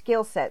are his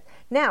skill sets?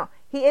 Now,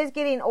 he is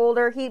getting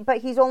older, but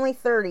he's only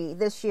 30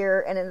 this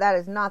year, and that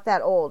is not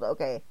that old,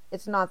 okay?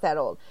 It's not that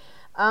old.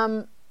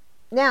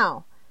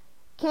 Now,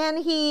 can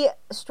he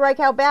strike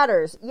out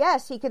batters?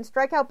 Yes, he can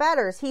strike out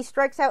batters. He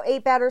strikes out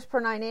 8 batters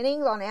per 9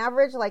 innings on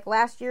average. Like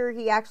last year,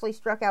 he actually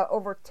struck out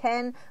over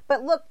 10.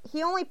 But look,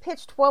 he only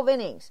pitched 12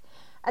 innings.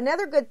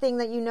 Another good thing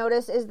that you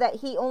notice is that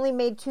he only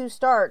made 2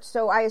 starts.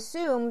 So I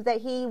assume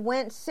that he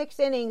went 6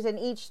 innings in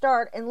each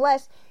start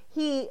unless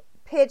he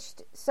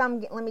pitched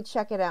some. Let me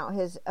check it out,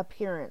 his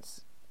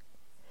appearance.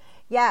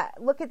 Yeah,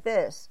 look at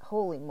this.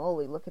 Holy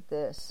moly, look at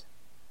this.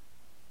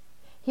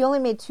 He only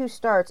made 2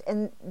 starts,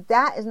 and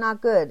that is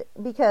not good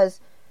because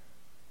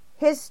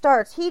his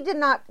starts, he did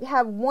not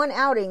have one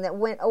outing that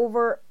went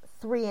over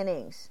 3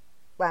 innings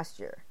last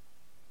year.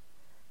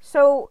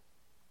 So,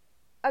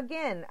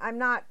 again, I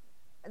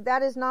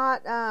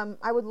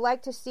would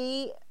like to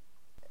see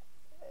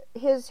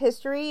his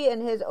history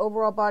and his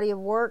overall body of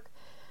work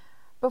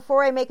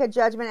before I make a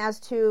judgment as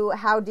to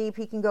how deep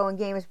he can go in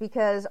games,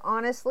 because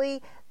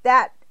honestly,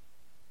 that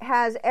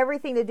has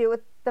everything to do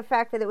with the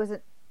fact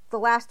that the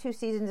last 2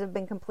 seasons have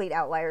been complete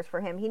outliers for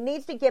him. He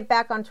needs to get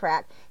back on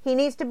track. He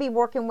needs to be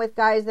working with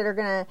guys that are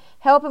going to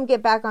help him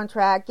get back on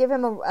track, give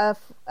him a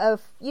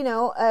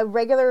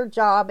regular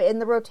job in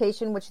the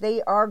rotation, which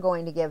they are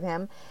going to give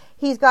him.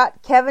 He's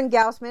got Kevin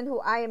Gausman, who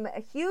I am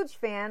a huge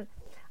fan.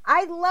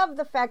 I love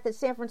the fact that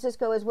San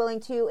Francisco is willing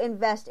to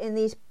invest in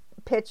these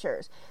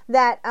pitchers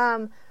that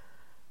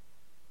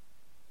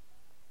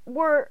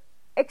were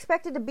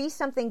expected to be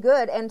something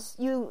good, and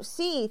you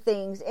see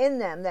things in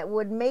them that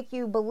would make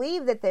you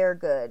believe that they're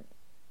good,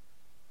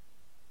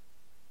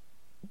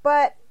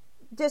 but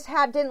just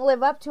didn't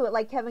live up to it,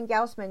 like Kevin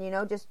Gausman.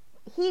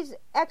 He's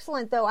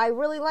excellent though. I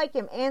really like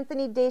him.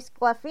 Anthony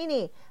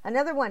DeSclafani,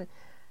 another one.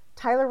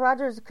 Tyler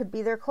Rogers could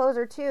be their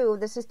closer too.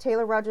 This is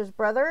Taylor Rogers'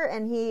 brother,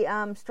 and he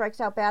strikes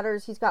out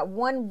batters. He's got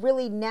one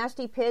really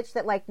nasty pitch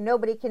that like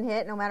nobody can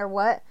hit no matter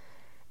what,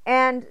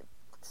 and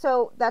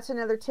so that's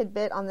another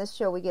tidbit. On this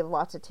show, we give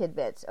lots of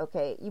tidbits,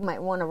 okay? You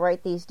might want to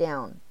write these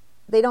down.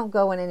 They don't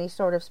go in any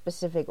sort of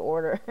specific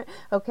order,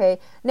 okay?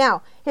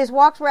 Now, his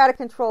walks were out of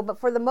control, but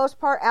for the most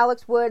part,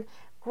 Alex Wood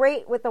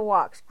Great with the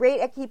walks. Great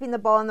at keeping the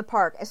ball in the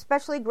park.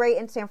 Especially great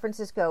in San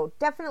Francisco.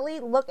 Definitely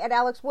look at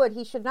Alex Wood.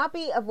 He should not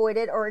be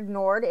avoided or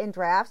ignored in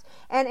drafts.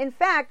 And in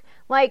fact,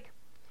 like,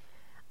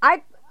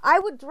 I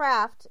would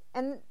draft,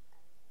 and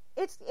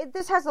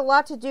this has a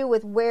lot to do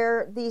with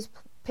where these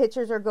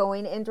pitchers are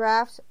going in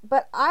drafts.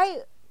 But I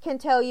can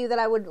tell you that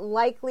I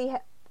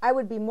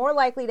would be more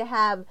likely to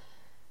have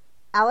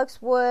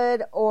Alex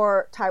Wood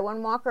or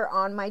Taijuan Walker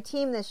on my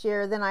team this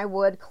year than I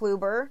would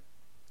Kluber.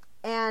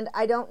 And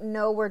I don't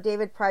know where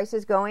David Price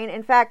is going.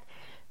 In fact,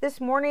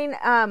 this morning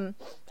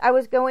I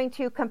was going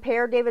to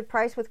compare David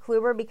Price with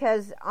Kluber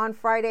because on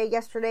Friday,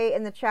 yesterday,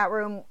 in the chat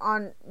room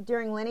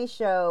during Lenny's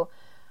show,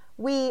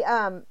 we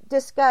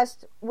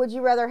discussed, would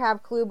you rather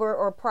have Kluber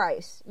or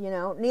Price? You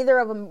know, neither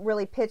of them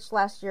really pitched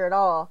last year at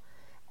all.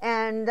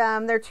 And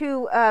they're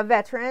two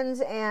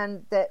veterans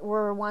and that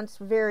were once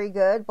very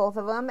good, both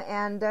of them.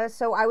 And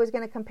so I was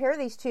going to compare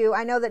these two.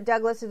 I know that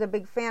Douglas is a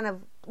big fan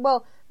of,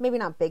 well, maybe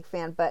not big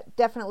fan, but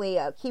definitely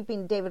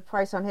keeping David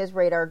Price on his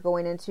radar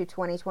going into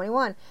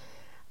 2021.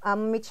 Let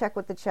me check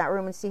with the chat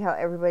room and see how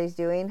everybody's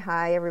doing.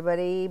 Hi,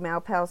 everybody.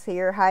 Malpal's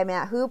here. Hi,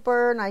 Matt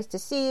Hooper. Nice to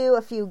see you.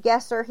 A few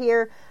guests are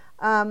here.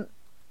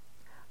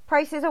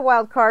 Price is a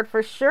wild card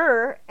for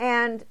sure,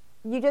 and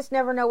you just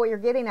never know what you're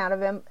getting out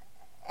of him.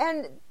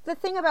 And the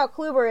thing about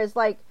Kluber is,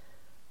 like,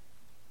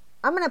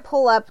 I'm going to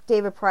pull up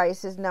David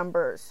Price's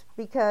numbers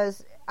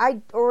because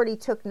I already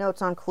took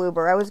notes on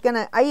Kluber.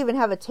 I even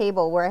have a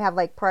table where I have,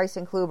 like, Price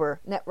and Kluber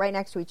right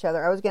next to each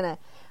other. I was going to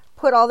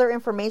put all their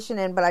information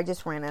in, but I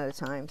just ran out of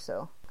time,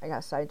 so I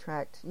got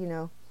sidetracked. You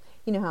know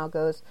how it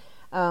goes.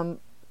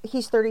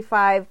 He's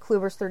 35.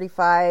 Kluber's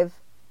 35.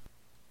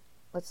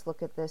 Let's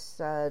look at this.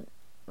 Let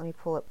me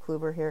pull up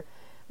Kluber here.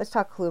 Let's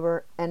talk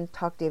Kluber and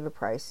talk David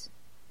Price.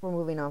 We're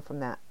moving on from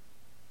that.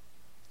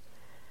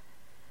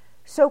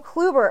 So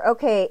Kluber,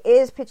 okay,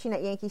 is pitching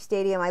at Yankee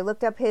Stadium. I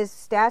looked up his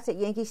stats at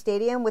Yankee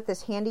Stadium with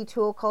this handy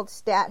tool called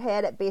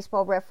StatHead at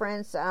Baseball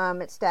Reference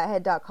at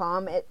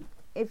stathead.com.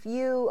 If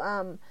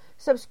you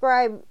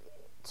subscribe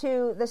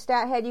to the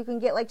StatHead, you can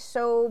get like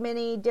so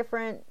many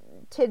different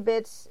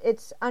tidbits.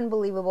 It's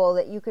unbelievable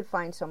that you could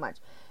find so much.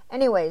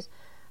 Anyways,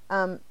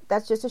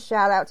 that's just a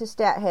shout out to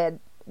StatHead.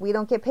 We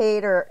don't get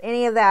paid or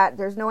any of that.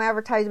 There's no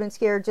advertisements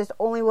here, just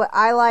only what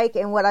I like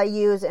and what I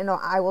use, and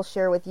I will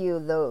share with you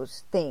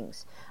those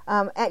things.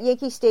 At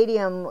Yankee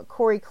Stadium,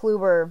 Corey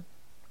Kluber,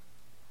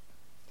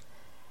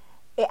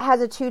 it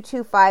has a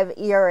 2.25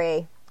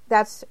 ERA.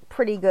 That's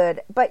pretty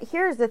good. But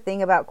here's the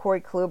thing about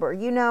Corey Kluber.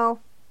 You know,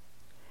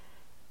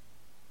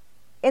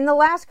 in the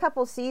last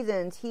couple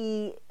seasons,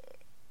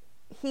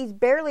 he's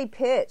barely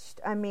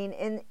pitched. I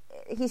mean,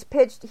 he's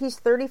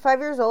 35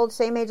 years old,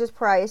 same age as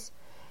Price.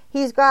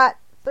 He's got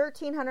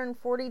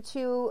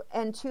 1,342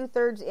 and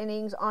 2/3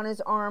 innings on his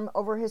arm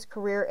over his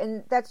career,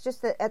 and that's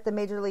just at the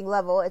major league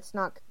level. It's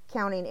not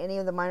counting any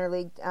of the minor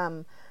league,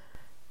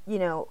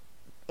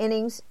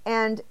 innings.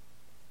 And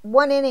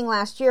 1 inning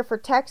last year for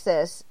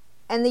Texas,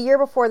 and the year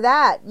before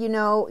that,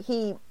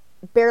 he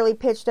barely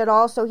pitched at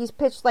all. So he's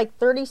pitched like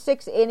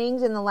 36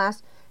 innings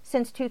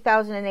since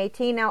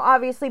 2018. Now,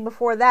 obviously,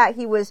 before that,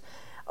 he was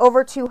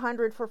over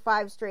 200 for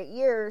 5 straight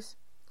years,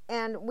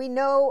 and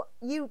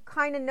you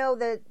kind of know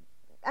that.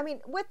 I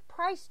mean, with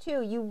Price,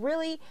 too, you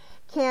really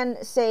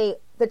can say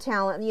the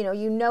talent,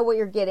 you know what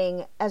you're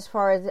getting as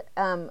far as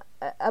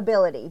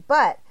ability.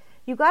 But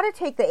you got to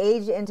take the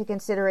age into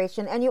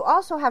consideration, and you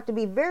also have to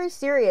be very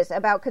serious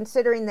about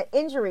considering the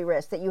injury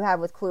risk that you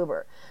have with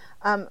Kluber.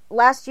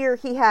 Last year,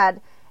 he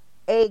had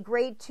a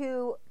grade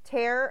 2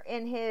 tear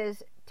in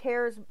his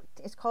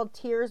it's called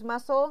tears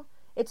muscle.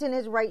 It's in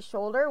his right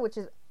shoulder, which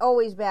is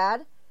always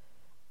bad.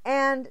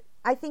 And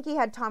I think he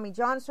had Tommy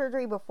John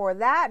surgery before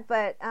that,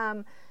 but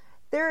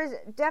there is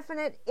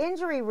definite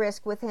injury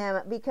risk with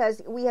him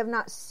because we have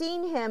not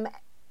seen him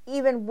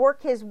even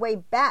work his way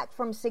back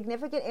from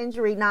significant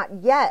injury,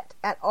 not yet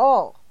at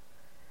all.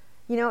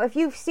 If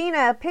you've seen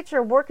a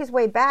pitcher work his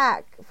way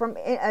back from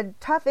a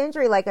tough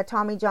injury like a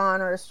Tommy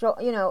John or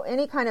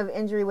any kind of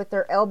injury with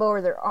their elbow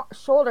or their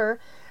shoulder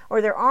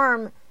or their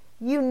arm,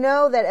 you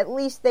know that at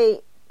least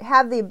they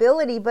have the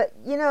ability. But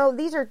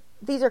these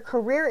are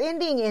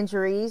career-ending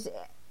injuries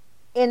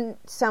in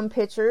some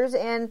pitchers,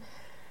 and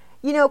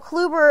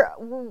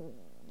Kluber,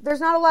 there's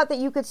not a lot that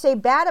you could say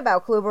bad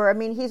about Kluber. I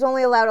mean, he's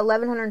only allowed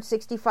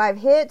 1,165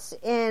 hits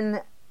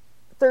in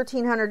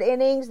 1,300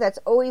 innings. That's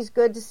always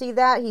good to see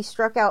that. He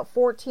struck out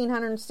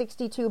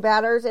 1,462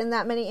 batters in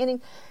that many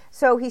innings.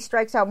 So he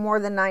strikes out more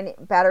than 9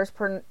 batters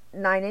per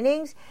 9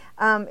 innings.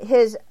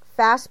 His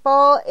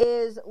fastball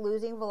is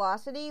losing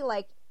velocity.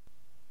 Like,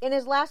 in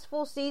his last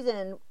full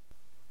season,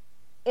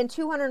 in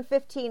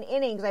 215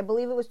 innings, I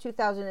believe it was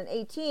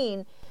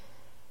 2018,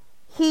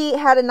 he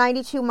had a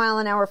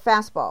 92-mile-an-hour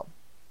fastball.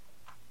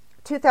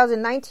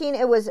 2019,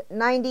 it was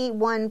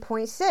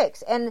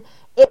 91.6. And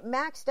it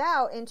maxed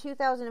out in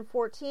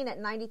 2014 at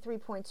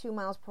 93.2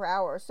 miles per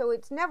hour. So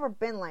it's never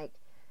been like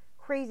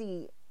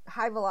crazy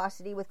high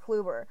velocity with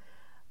Kluber.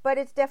 But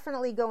it's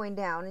definitely going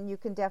down. And you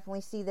can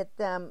definitely see that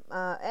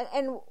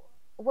and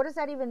what does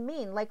that even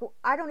mean? Like,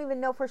 I don't even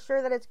know for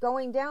sure that it's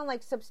going down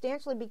like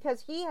substantially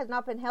because he has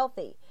not been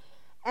healthy.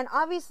 And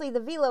obviously the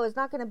velo is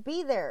not going to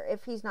be there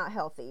if he's not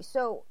healthy.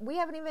 So we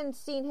haven't even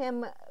seen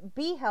him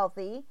be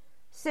healthy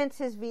since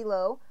his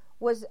velo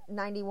was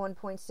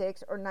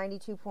 91.6 or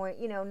 92 point,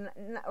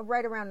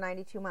 right around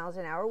 92 miles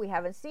an hour. We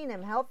haven't seen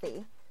him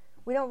healthy.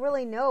 We don't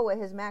really know what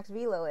his max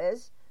velo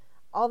is.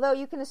 Although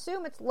you can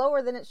assume it's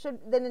lower than it should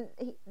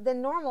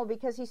than normal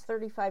because he's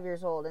 35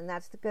 years old, and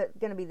that's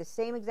going to be the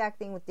same exact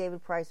thing with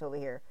David Price over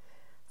here.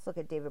 Let's look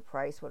at David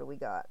Price. What do we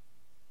got?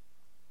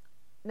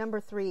 Number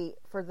 3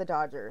 for the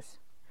Dodgers.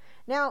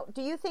 Now,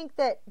 do you think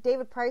that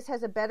David Price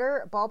has a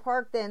better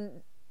ballpark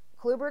than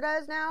Kluber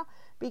does now?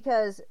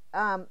 Because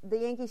the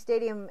Yankee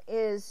Stadium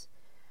is,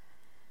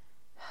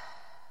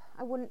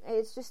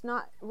 it's just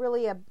not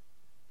really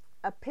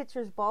a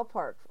pitcher's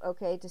ballpark,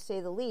 okay, to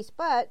say the least.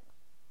 But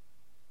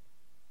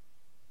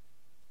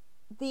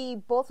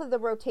both of the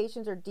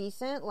rotations are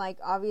decent. Like,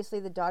 obviously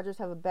the Dodgers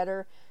have a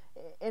better,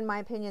 in my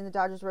opinion, the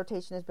Dodgers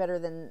rotation is better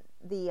than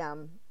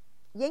the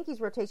Yankees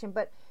rotation,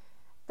 but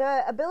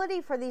the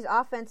ability for these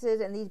offenses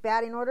and these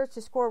batting orders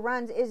to score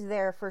runs is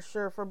there for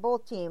sure for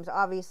both teams.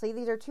 Obviously,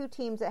 these are two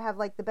teams that have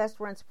like the best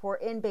run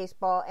support in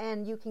baseball,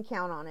 and you can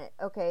count on it.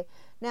 Okay,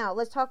 now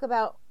let's talk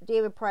about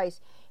David Price.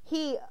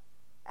 He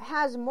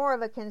has more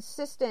of a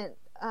consistent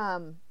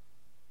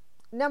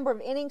number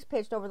of innings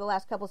pitched over the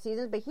last couple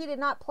seasons, but he did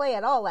not play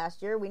at all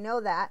last year. We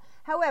know that.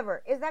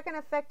 However, is that going to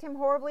affect him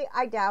horribly?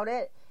 I doubt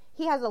it.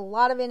 He has a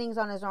lot of innings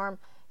on his arm.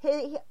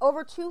 He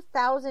over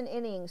 2,000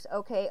 innings,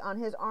 okay, on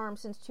his arm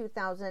since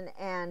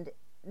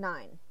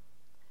 2009.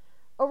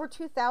 Over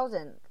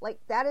 2,000. Like,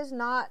 that's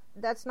not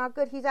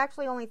good. He's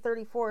actually only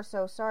 34,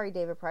 so sorry,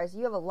 David Price.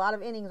 You have a lot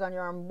of innings on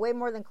your arm, way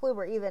more than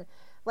Kluber, even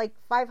like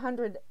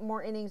 500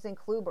 more innings than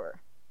Kluber.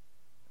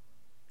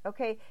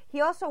 Okay,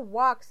 he also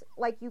walks,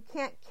 like, you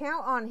can't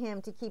count on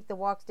him to keep the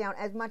walks down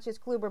as much as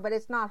Kluber, but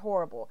it's not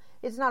horrible.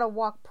 It's not a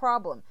walk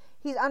problem.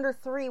 He's under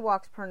 3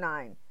 walks per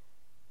 9.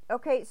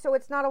 Okay, so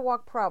it's not a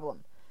walk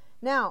problem.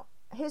 Now,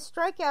 his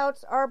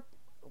strikeouts are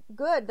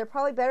good. They're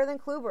probably better than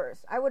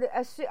Kluber's. I would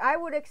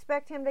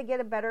expect him to get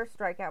a better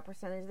strikeout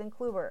percentage than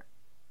Kluber.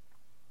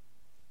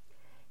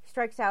 He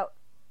strikes out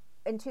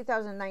in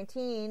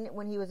 2019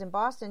 when he was in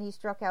Boston. He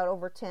struck out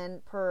over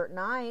 10 per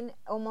 9,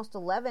 almost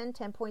 11,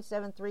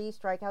 10.73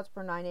 strikeouts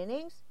per 9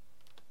 innings.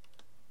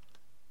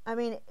 I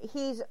mean,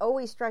 he's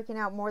always striking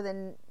out more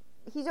than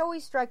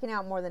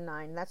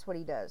 9. That's what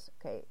he does.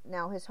 Okay,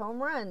 now his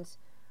home runs.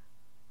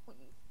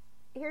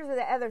 Here's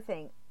the other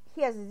thing.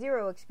 He has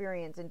 0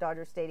 experience in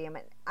Dodger Stadium,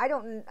 and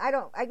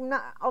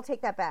I'll take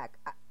that back.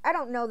 I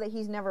don't know that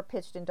he's never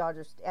pitched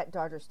at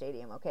Dodger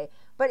Stadium, okay?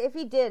 But if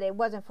he did, it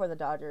wasn't for the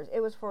Dodgers. It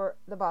was for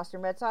the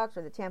Boston Red Sox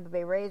or the Tampa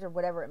Bay Rays or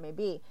whatever it may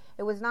be.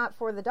 It was not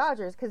for the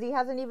Dodgers because he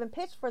hasn't even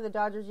pitched for the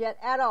Dodgers yet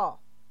at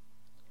all.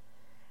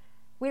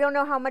 We don't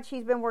know how much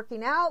he's been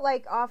working out,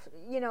 like off,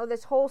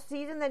 this whole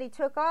season that he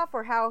took off,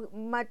 or how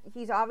much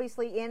he's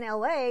obviously in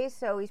LA,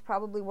 so he's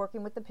probably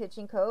working with the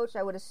pitching coach.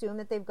 I would assume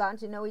that they've gotten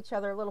to know each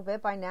other a little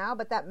bit by now,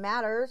 but that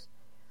matters.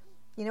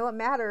 You know what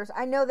matters?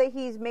 I know that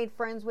he's made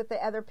friends with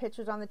the other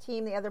pitchers on the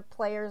team, the other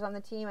players on the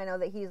team. I know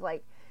that he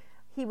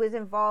was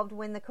involved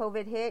when the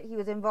COVID hit. He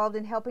was involved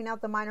in helping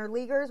out the minor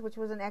leaguers, which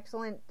was an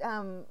excellent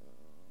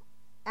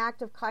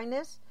act of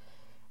kindness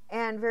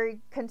and very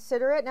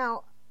considerate.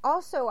 Now,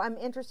 also, I'm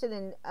interested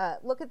in,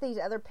 look at these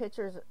other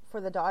pitchers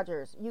for the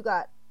Dodgers. You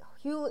got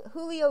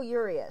Julio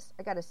Urias.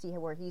 I got to see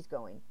where he's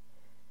going.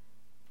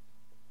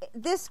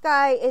 This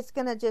guy, it's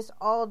going to just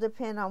all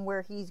depend on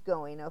where he's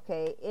going,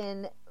 okay,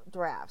 in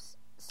drafts.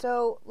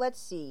 So,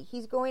 let's see.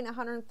 He's going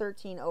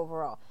 113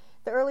 overall.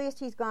 The earliest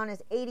he's gone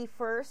is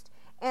 81st,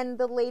 and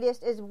the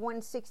latest is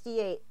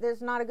 168.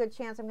 There's not a good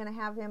chance I'm going to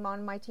have him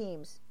on my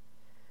teams.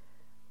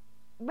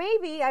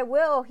 Maybe I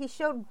will. He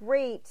showed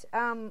great.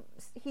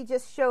 He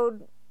just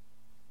showed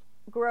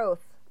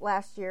growth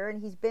last year,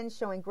 and he's been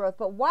showing growth.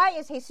 But why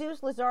is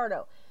Jesus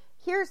Luzardo?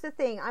 Here's the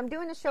thing. I'm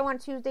doing a show on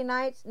Tuesday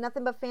nights,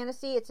 Nothing But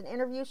Fantasy. It's an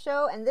interview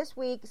show, and this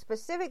week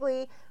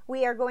specifically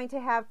we are going to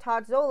have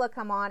Todd Zola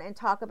come on and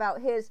talk about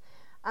his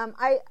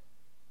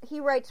he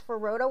writes for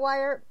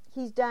RotoWire.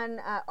 He's done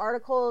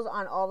articles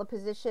on all the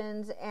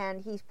positions,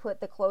 and he's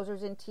put the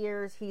closers in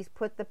tiers. He's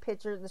put the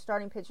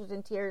starting pitchers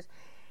in tiers.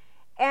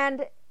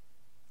 And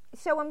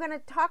so I'm going to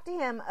talk to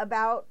him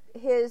about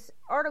his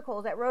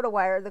articles at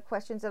RotoWire, the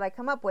questions that I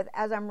come up with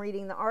as I'm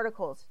reading the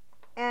articles.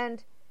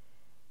 And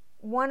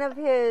one of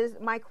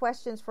my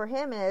questions for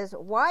him is,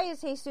 why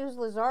is Jesus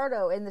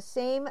Luzardo in the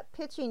same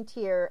pitching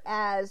tier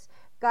as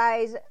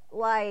guys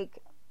like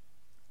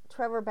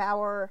Trevor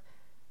Bauer,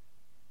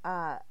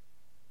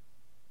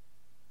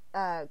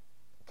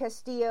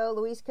 Castillo,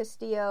 Luis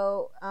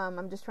Castillo?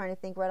 I'm just trying to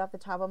think right off the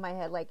top of my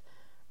head, like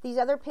these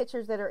other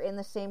pitchers that are in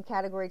the same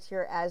category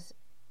tier as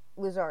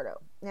Luzardo.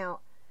 Now,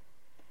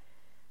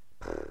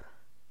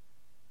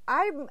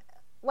 I'm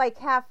like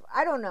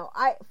I don't know.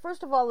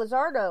 First of all,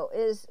 Luzardo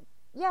is,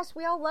 yes,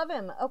 we all love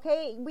him.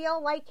 Okay, we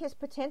all like his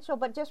potential,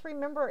 but just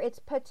remember, it's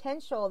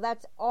potential.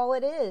 That's all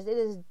it is. It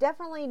is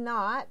definitely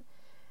not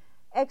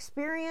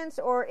experience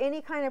or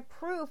any kind of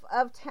proof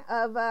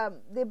of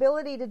the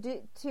ability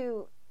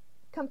to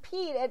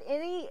compete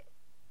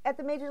at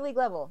the major league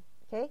level.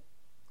 Okay,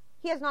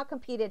 he has not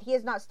competed. He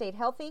has not stayed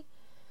healthy.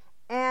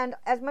 And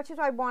as much as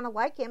I want to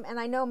like him, and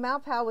I know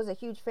Malpal was a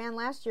huge fan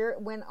last year,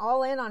 went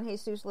all in on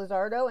Jesus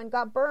Luzardo and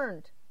got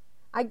burned.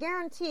 I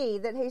guarantee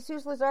that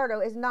Jesus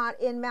Luzardo is not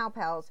in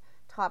Malpal's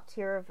top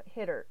tier of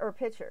hitter or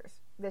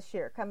pitchers this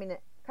year,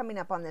 coming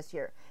up on this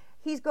year.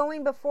 He's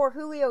going before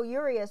Julio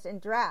Urias in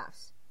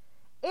drafts.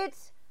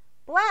 It's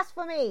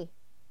blasphemy.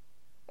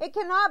 It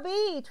cannot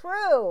be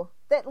true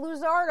that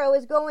Luzardo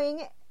is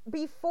going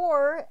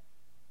before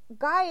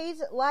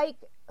guys like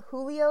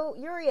Julio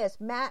Urias,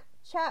 Matt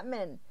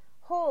Chapman.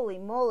 Holy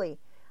moly.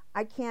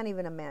 I can't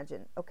even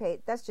imagine. Okay,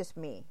 that's just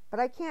me. But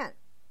I can't.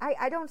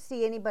 I don't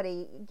see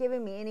anybody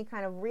giving me any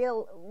kind of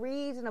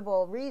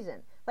reasonable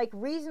reason. Like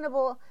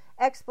reasonable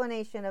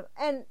explanation of,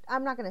 and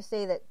I'm not going to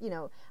say that,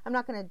 I'm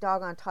not going to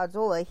dog on Todd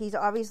Zola. He's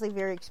obviously a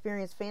very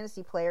experienced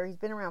fantasy player. He's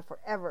been around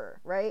forever,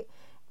 right?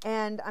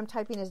 And I'm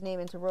typing his name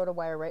into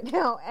RotoWire right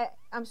now.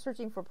 I'm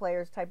searching for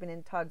players, typing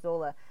in Todd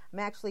Zola. I'm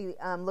actually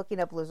looking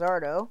up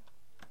Luzardo.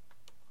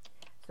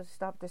 So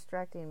stop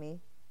distracting me.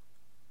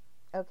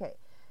 Okay.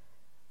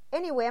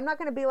 Anyway, I'm not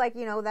going to be like,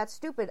 that's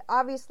stupid.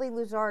 Obviously,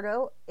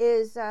 Luzardo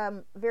is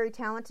very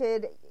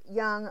talented,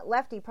 young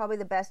lefty, probably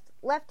the best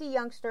lefty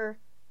youngster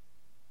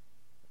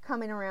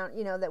coming around,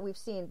 that we've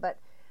seen. But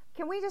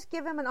can we just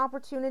give him an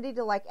opportunity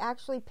to,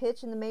 actually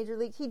pitch in the major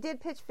leagues? He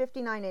did pitch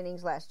 59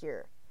 innings last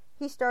year.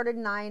 He started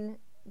 9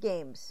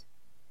 games.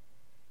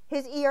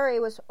 His ERA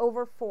was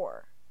over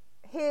 4.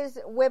 His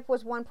WHIP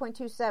was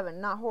 1.27,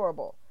 not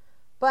horrible.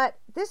 But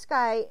this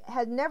guy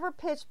had never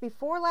pitched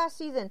before last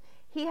season.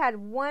 He had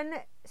one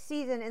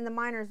season in the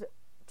minors,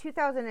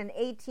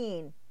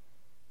 2018.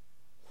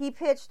 He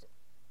pitched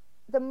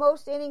the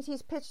most innings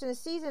he's pitched in a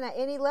season at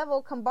any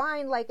level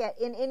combined,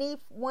 in any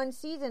one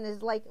season,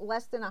 is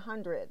less than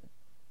 100.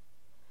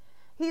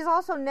 He's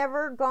also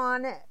never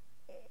gone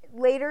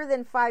later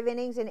than 5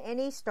 innings in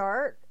any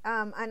start.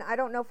 And I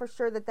don't know for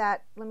sure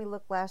that. Let me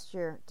look last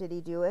year. Did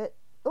he do it?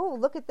 Oh,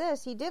 look at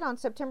this. He did on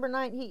September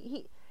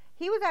 9th.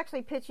 He was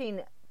actually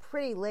pitching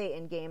pretty late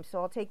in games,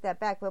 so I'll take that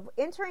back. But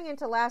entering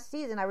into last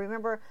season, I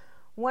remember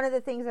one of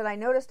the things that I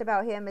noticed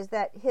about him is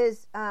that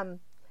his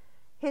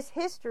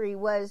history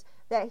was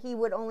that he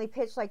would only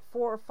pitch 4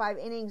 or 5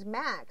 innings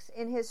max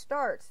in his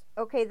starts.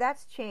 Okay,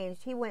 that's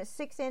changed. He went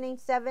 6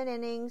 innings, 7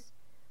 innings,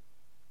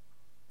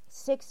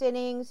 6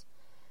 innings.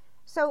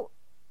 So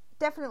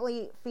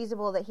definitely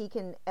feasible that he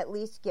can at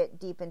least get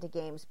deep into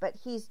games. But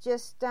he's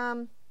just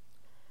talk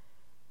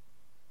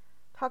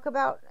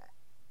about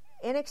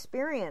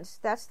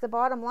inexperienced. That's the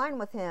bottom line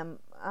with him.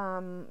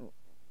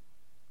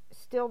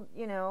 Still,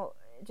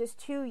 just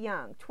too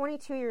young.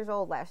 22 years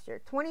old last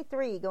year.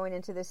 23 going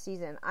into this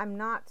season. I'm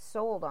not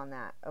sold on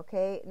that,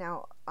 okay?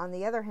 Now, on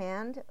the other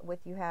hand,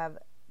 you have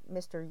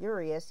Mr.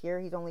 Urias here.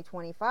 He's only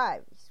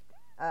 25.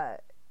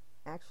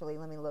 Actually,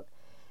 let me look.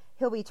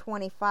 He'll be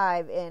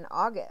 25 in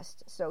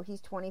August. So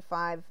he's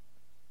 25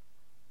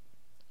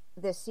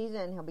 this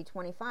season. He'll be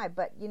 25.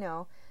 But,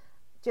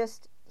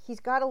 just he's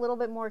got a little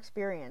bit more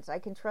experience. I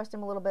can trust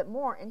him a little bit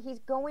more. And he's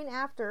going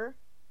after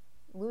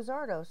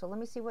Luzardo. So let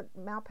me see what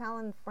Malpal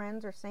and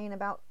friends are saying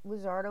about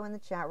Luzardo in the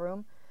chat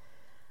room.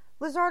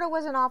 Luzardo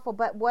wasn't awful,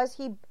 but was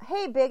he?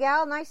 Hey, Big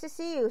Al, nice to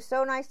see you.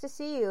 So nice to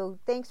see you.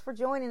 Thanks for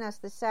joining us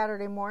this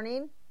Saturday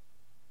morning.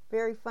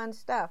 Very fun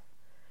stuff.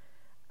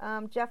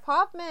 Jeff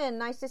Hoffman,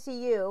 nice to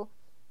see you.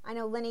 I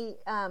know Lenny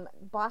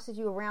bosses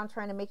you around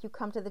trying to make you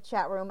come to the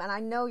chat room, and I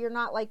know you're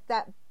not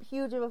that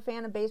huge of a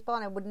fan of baseball,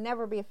 and I would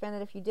never be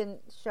offended if you didn't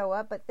show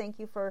up, but thank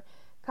you for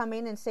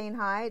coming and saying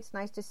hi. It's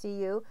nice to see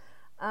you.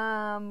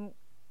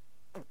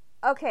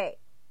 Okay,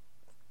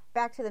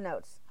 back to the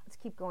notes. Let's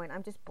keep going.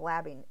 I'm just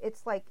blabbing.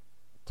 It's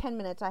 10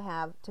 minutes I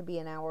have to be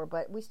an hour,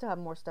 but we still have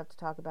more stuff to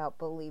talk about,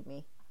 believe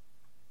me.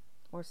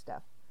 More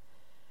stuff.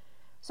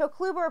 So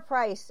Kluber or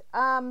Price?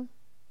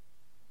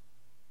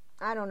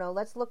 I don't know.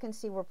 Let's look and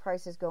see where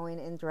Price is going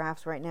in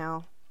drafts right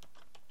now.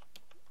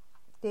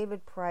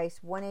 David Price,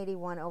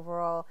 181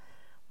 overall,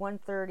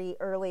 130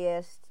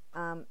 earliest,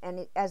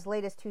 and as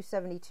late as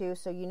 272,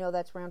 so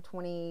that's round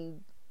 20,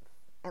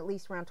 at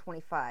least round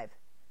 25.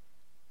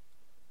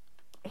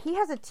 He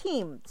has a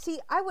team. See,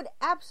 I would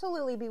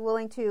absolutely be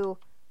willing to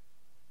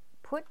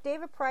put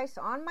David Price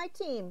on my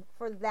team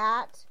for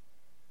that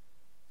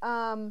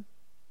round.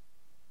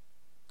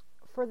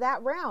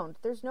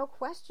 There's no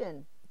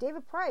question.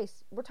 David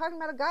Price. We're talking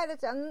about a guy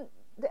that's on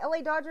the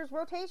LA Dodgers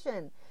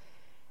rotation.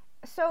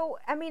 So,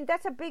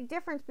 that's a big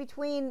difference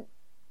between...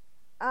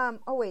 oh,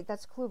 wait,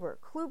 that's Kluber.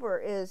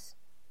 Kluber is...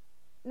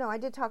 No, I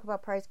did talk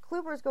about Price.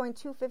 Kluber is going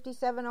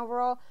 257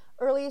 overall.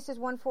 Earliest is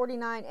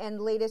 149,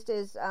 and latest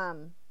is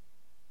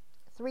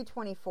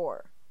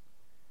 324.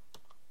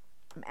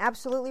 I'm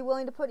absolutely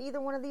willing to put either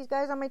one of these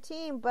guys on my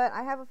team, but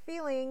I have a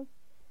feeling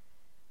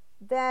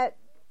that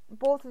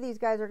both of these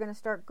guys are going to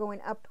start going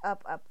up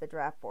the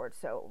draft board.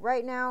 So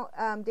right now,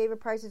 David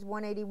Price is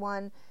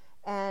 181,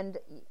 and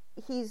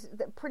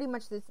pretty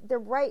much this, they're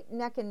right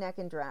neck and neck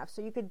in drafts,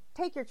 so you could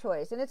take your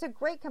choice, and it's a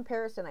great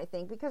comparison, I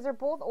think, because they're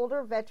both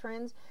older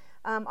veterans.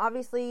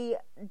 Obviously,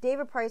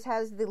 David Price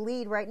has the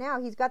lead right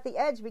now. He's got the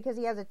edge because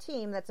he has a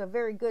team that's a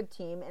very good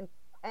team,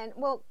 and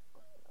well,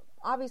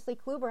 obviously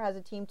Kluber has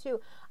a team too.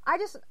 I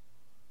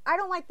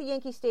don't like the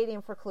Yankee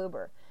Stadium for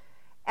Kluber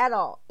at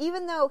all,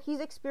 even though he's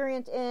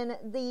experienced in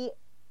the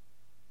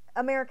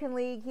American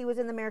League. He was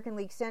in the American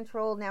League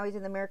Central. Now he's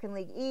in the American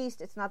League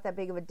East. It's not that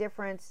big of a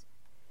difference.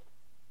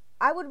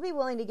 I would be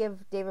willing to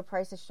give David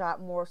Price a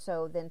shot more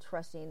so than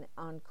trusting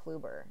on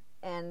Kluber.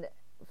 And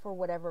for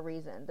whatever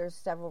reason, there's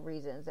several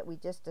reasons that we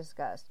just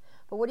discussed.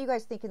 But what do you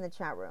guys think in the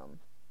chat room?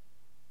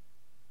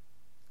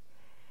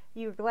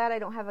 You're glad I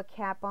don't have a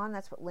cap on.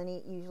 That's what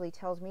Lenny usually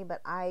tells me.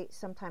 But I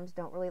sometimes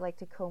don't really like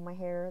to comb my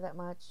hair that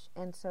much.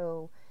 And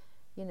so,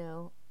 you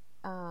know,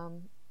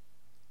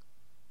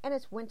 and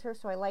it's winter,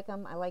 so I like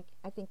them.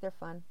 I think they're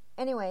fun.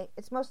 Anyway,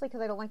 it's mostly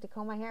because I don't like to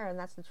comb my hair, and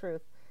that's the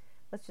truth.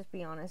 Let's just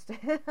be honest.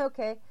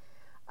 Okay.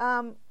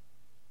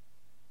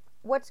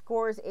 What's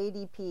Gore's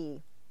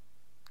ADP?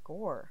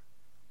 Gore.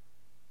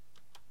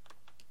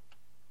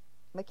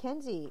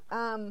 Mackenzie.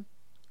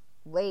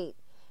 Late.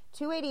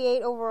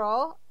 288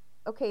 overall.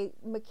 Okay,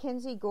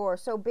 Mackenzie Gore.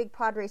 So big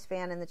Padres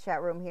fan in the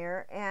chat room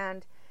here.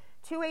 And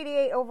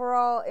 288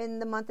 overall in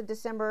the month of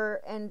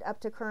December and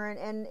up to current.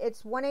 And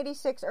it's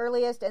 186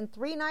 earliest and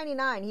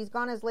 399. He's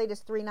gone as late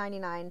as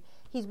 399.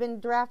 He's been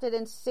drafted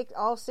in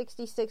all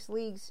 66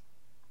 leagues.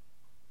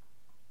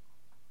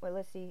 Well,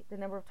 let's see. The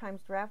number of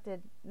times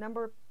drafted.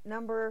 Number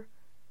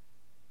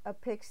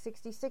of picks,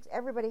 66.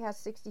 Everybody has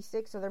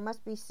 66, so there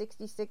must be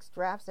 66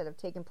 drafts that have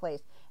taken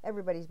place.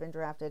 Everybody's been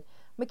drafted.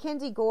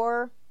 Mackenzie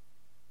Gore.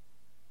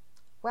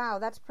 Wow,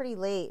 that's pretty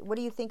late. What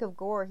do you think of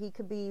Gore? He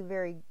could be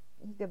very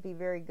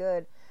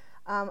good.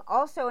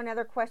 Also,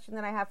 another question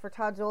that I have for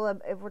Todd Zola,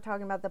 if we're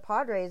talking about the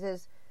Padres,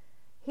 is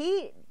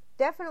he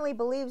definitely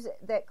believes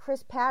that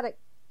Chris Paddack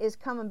is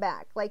coming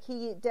back. Like,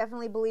 he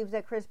definitely believes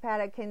that Chris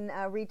Paddack can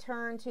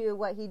return to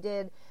what he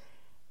did.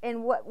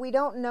 And what we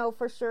don't know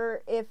for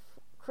sure if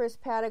Chris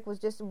Paddack was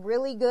just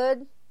really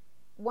good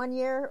one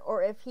year,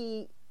 or if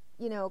he,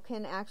 you know,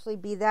 can actually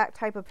be that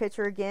type of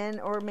pitcher again,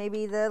 or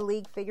maybe the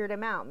league figured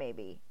him out.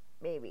 Maybe.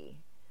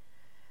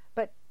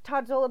 But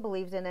Todd Zola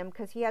believes in him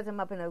because he has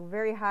him up in a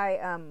very high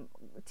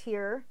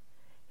tier.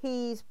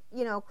 He's,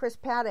 you know, Chris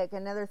Paddack,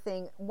 another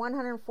thing,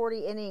 140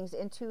 innings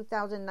in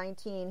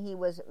 2019. He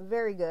was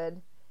very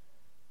good.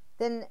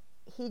 Then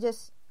he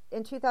just,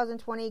 in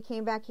 2020,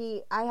 came back.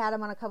 I had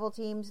him on a couple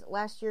teams.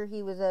 Last year,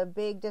 he was a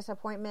big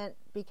disappointment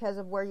because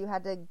of where you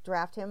had to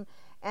draft him.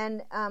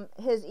 And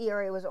his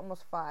ERA was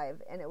almost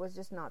 5, and it was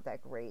just not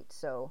that great.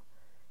 So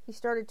he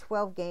started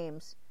 12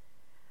 games.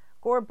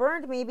 Gore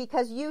burned me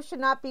because you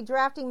should not be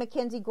drafting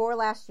Mackenzie Gore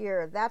last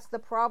year. That's the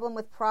problem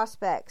with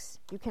prospects.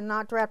 You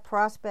cannot draft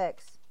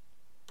prospects.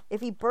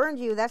 If he burned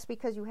you, that's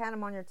because you had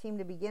him on your team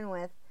to begin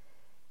with.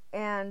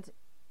 And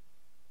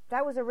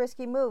that was a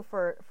risky move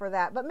for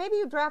that. But maybe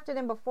you drafted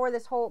him before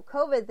this whole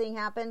COVID thing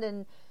happened.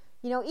 And,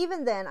 you know,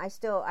 even then, I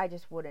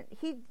just wouldn't.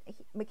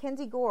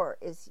 Mackenzie Gore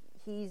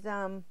he's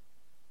not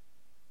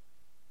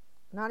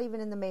even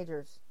in the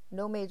majors.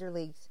 No major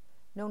leagues.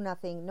 No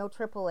nothing. No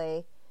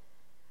AAA.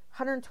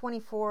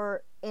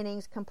 124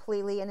 innings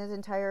completely in his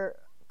entire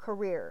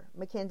career,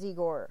 Mackenzie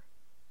Gore.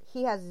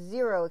 He has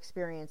 0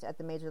 experience at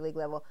the major league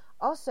level.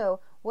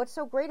 Also, what's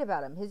so great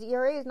about him? His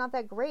ERA is not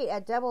that great.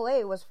 At AA,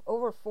 it was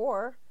over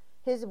 4.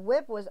 His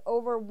WHIP was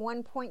over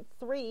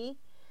 1.3.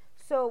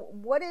 So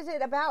what is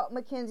it about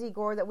Mackenzie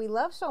Gore that we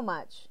love so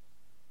much?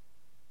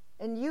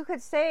 And you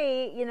could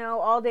say, you know,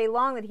 all day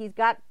long that he's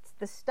got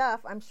the stuff.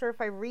 I'm sure if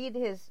I read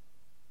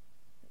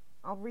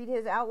I'll read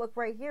his outlook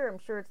right here. I'm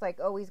sure it's like,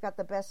 oh, he's got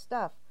the best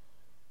stuff.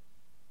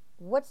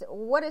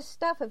 What is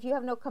stuff if you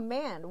have no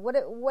command? What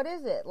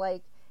is it?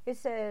 Like, it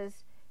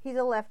says he's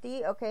a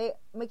lefty, okay,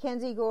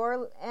 Mackenzie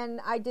Gore,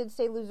 and I did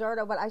say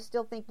Luzardo, but I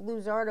still think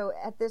Luzardo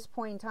at this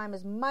point in time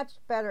is much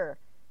better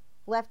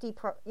lefty,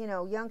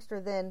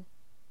 youngster than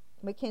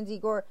Mackenzie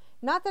Gore.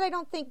 Not that I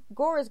don't think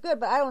Gore is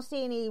good, but I don't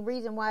see any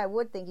reason why I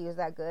would think he was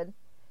that good.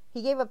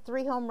 He gave up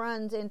 3 home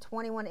runs in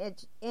 21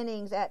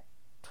 innings at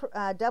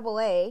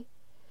AA,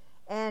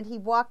 and he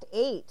walked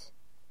 8.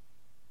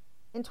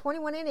 In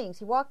 21 innings,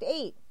 he walked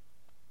 8.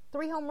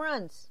 3 home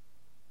runs.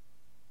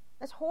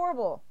 That's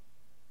horrible.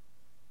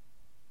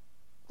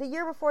 The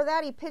year before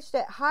that, he pitched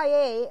at high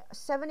A,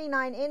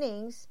 79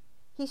 innings.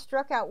 He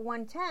struck out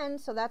 110,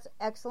 so that's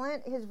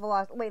excellent. His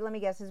velocity, wait, let me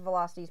guess, his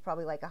velocity is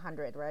probably like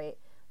 100, right?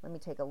 Let me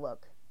take a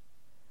look.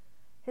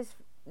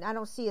 I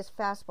don't see his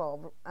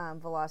fastball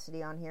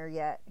velocity on here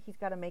yet. He's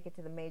got to make it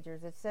to the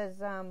majors. It says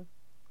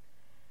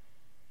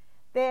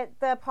that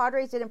the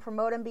Padres didn't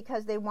promote him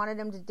because they wanted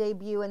him to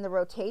debut in the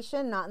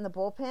rotation, not in the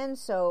bullpen.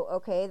 So,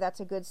 okay,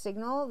 that's a good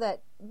signal.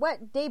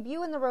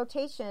 Debut in the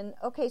rotation?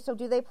 Okay, so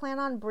do they plan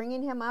on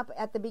bringing him up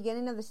at the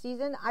beginning of the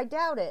season? I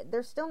doubt it.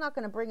 They're still not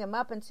going to bring him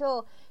up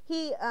until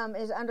he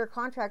is under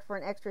contract for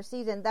an extra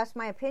season. That's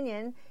my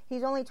opinion.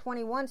 He's only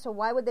 21, so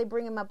why would they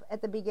bring him up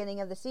at the beginning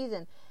of the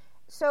season?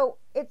 So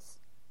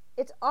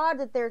it's odd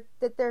that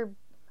they're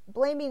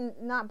blaming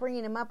not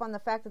bringing him up on the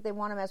fact that they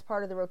want him as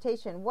part of the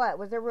rotation. What,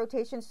 was their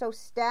rotation so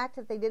stacked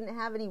that they didn't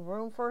have any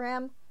room for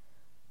him?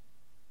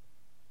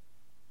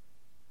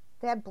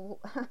 They had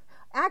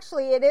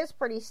actually, it is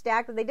pretty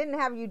stacked. They didn't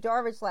have Yu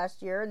Darvish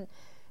last year, and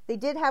they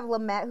did have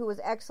Lamet, who was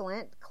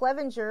excellent.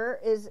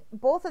 Clevenger is,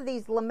 both of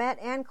these, Lamet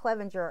and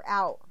Clevenger, are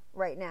out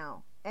right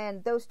now,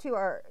 and those two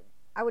are,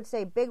 I would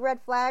say, big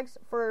red flags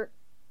for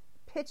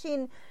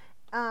pitching.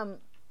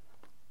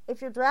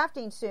 If you're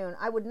drafting soon,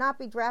 I would not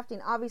be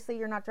drafting. Obviously,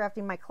 you're not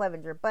drafting Mike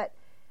Clevenger, but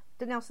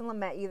Dinelson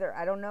Lamet either.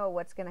 I don't know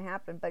what's going to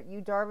happen, but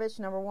Yu Darvish,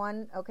 number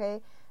one,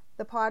 okay.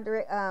 The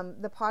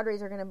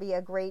Padres are going to be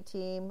a great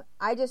team.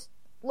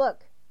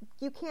 Look,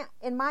 you can't,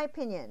 in my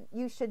opinion,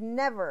 you should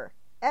never,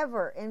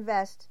 ever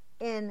invest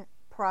in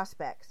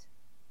prospects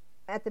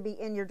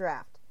in your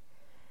draft.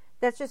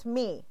 That's just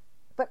me.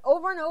 But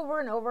over and over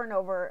and over and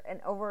over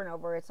and over and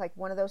over, it's like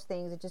one of those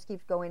things that just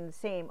keeps going the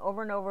same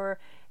over and over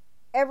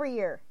every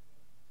year.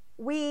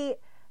 We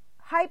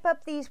hype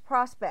up these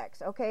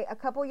prospects, okay? A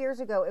couple years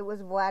ago, it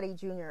was Vladdy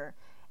Jr.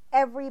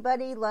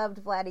 Everybody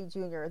loved Vladdy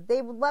Jr.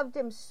 They loved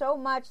him so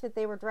much that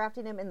they were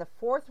drafting him in the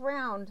 4th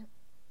round,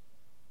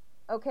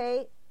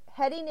 okay?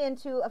 Heading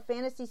into a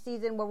fantasy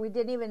season where we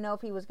didn't even know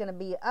if he was going to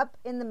be up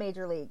in the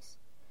major leagues.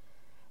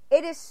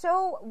 It is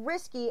so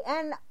risky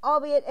and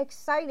albeit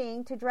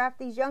exciting to draft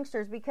these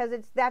youngsters because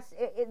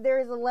there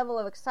is a level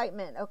of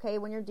excitement, okay,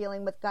 when you're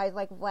dealing with guys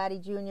like Vladdy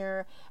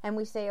Jr. and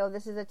we say, oh,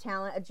 this is a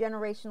talent, a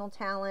generational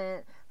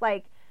talent.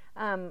 Like,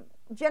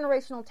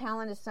 generational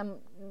talent is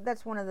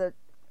that's one of the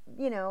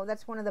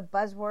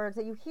buzzwords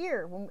that you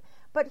hear.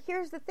 But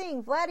here's the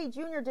thing, Vladdy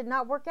Jr. did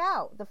not work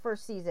out the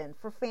first season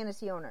for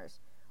fantasy owners.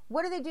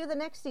 What do they do the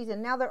next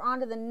season? Now they're on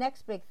to the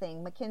next big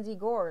thing, Mackenzie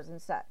Gores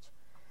and such.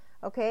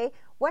 Okay,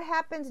 what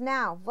happens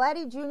now?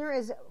 Vladdy Jr.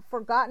 is a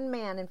forgotten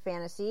man in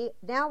fantasy.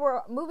 Now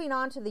we're moving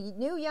on to the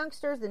new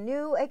youngsters, the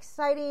new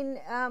exciting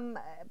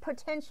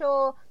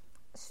potential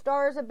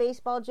stars of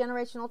baseball,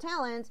 generational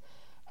talents,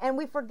 and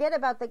we forget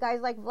about the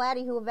guys like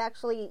Vladdy who have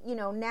actually,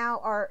 now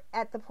are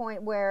at the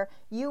point where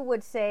you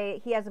would say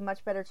he has a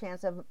much better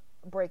chance of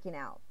breaking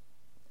out.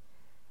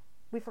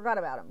 We forgot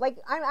about him. Like,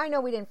 I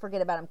know we didn't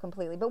forget about him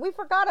completely, but we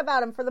forgot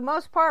about him for the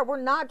most part.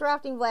 We're not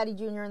drafting Vladdy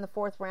Jr. in the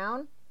 4th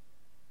round.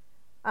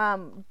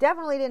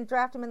 Definitely didn't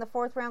draft him in the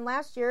 4th round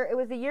last year. It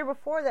was the year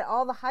before that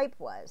all the hype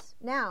was.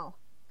 Now,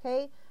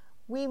 okay,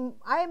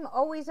 I'm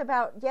always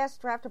about, yes,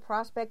 draft a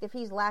prospect if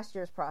he's last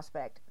year's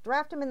prospect.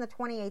 Draft him in the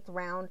 28th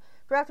round.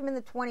 Draft him in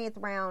the 20th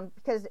round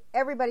because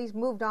everybody's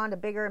moved on to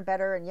bigger and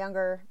better and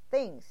younger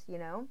things,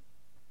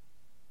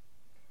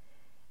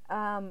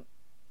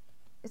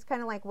 It's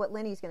kind of like what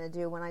Lenny's going to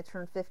do when I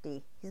turn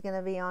 50. He's going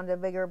to be on to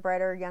bigger,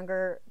 brighter,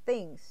 younger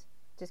things.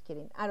 Just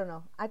kidding. I don't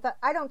know.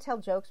 I don't tell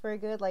jokes very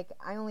good. Like,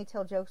 I only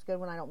tell jokes good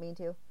when I don't mean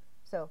to.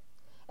 So,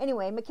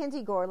 anyway,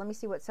 Mackenzie Gore. Let me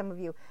see what some of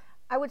you.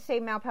 I would say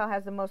Malpal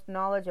has the most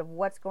knowledge of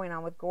what's going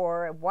on with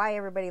Gore and why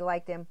everybody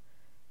liked him.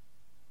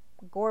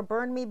 Gore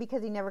burned me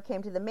because he never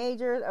came to the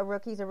majors. A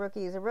rookie's a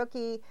rookie is a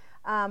rookie.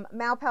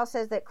 Malpal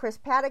says that Chris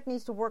Paddock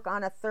needs to work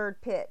on a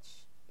third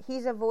pitch.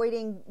 He's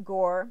avoiding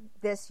Gore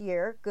this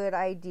year. Good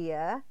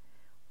idea.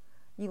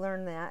 You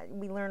learn that.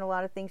 We learn a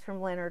lot of things from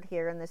Leonard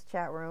here in this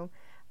chat room.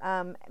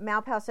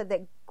 Malpal said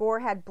that Gore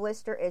had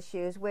blister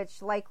issues,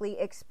 which likely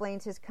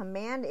explains his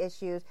command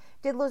issues.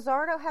 Did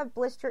Luzardo have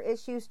blister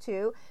issues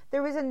too?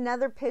 There was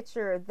another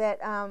pitcher that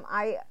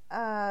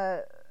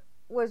I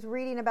was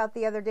reading about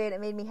the other day, and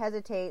it made me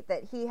hesitate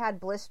that he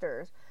had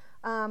blisters.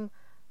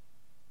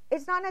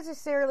 It's not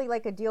necessarily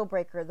like a deal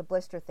breaker, the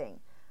blister thing,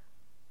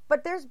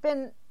 but there's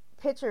been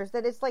pitchers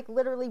that it's like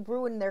literally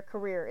ruined their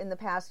career in the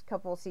past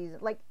couple of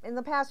seasons. Like in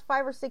the past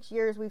 5 or 6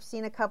 years, we've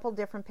seen a couple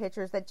different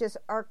pitchers that just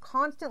are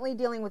constantly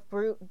dealing with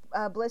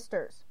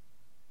blisters.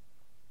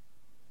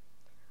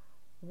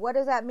 What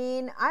does that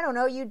mean? I don't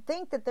know. You'd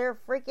think that their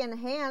freaking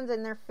hands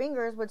and their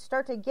fingers would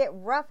start to get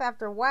rough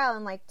after a while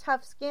and like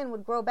tough skin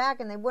would grow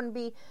back and they wouldn't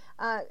be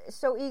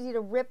so easy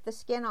to rip the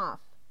skin off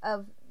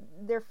of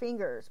their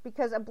fingers,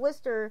 because a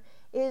blister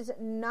is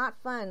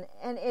not fun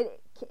and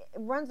it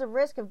runs the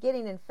risk of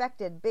getting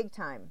infected big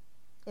time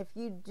if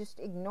you just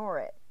ignore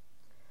it.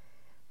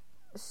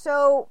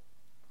 So,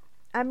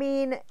 I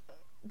mean,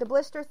 the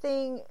blister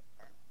thing,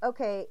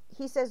 okay,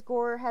 he says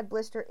Gore had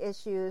blister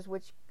issues,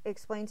 which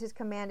explains his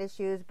command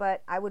issues,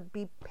 but I would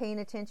be paying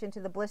attention to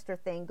the blister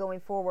thing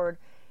going forward.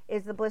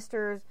 Is the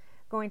blisters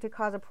going to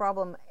cause a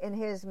problem in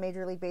his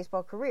Major League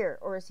Baseball career,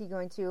 or is he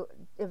going to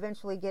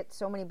eventually get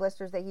so many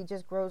blisters that he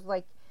just grows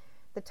like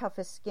the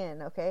toughest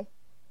skin, okay?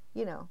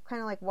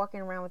 Kind of like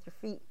walking around with your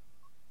feet,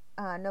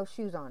 no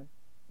shoes on.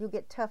 You'll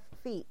get tough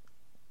feet.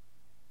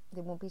 They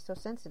won't be so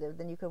sensitive.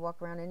 Then you could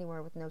walk around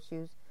anywhere with no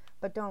shoes,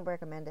 but don't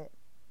recommend it.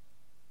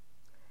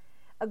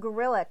 A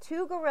gorilla.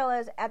 2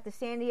 gorillas at the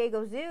San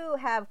Diego Zoo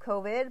have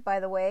COVID, by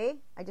the way.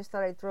 I just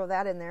thought I'd throw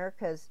that in there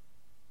because,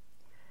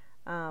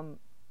 I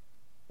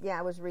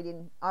was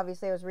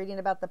reading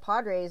about the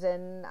Padres,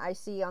 and I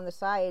see on the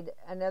side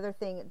another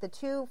thing. The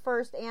 2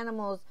 first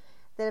animals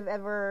that have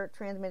ever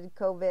transmitted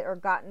COVID or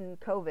gotten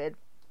COVID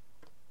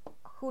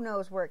who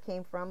knows where it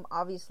came from.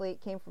 Obviously, it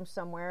came from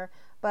somewhere.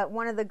 But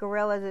one of the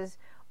gorillas is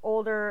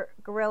older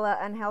gorilla,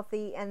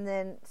 unhealthy, and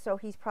then so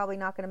he's probably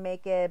not going to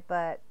make it,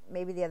 but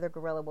maybe the other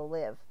gorilla will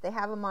live. They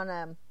have him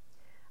on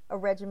a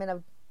regimen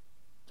of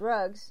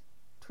drugs,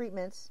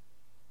 treatments.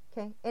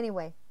 Okay,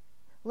 anyway,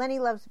 Lenny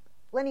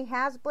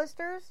has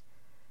blisters.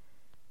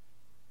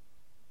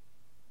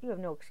 You have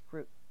no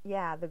screw.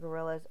 Yeah, the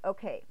gorillas.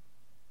 Okay,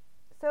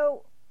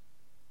 so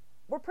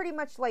we're pretty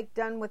much like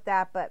done with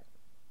that, but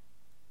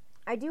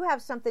I do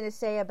have something to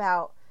say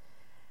about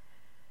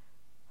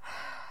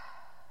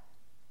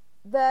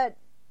the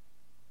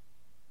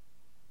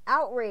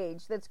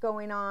outrage that's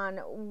going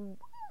on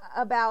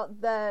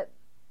about the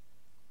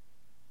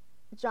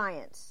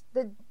Giants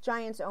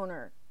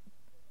owner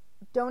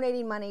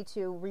donating money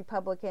to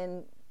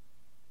Republican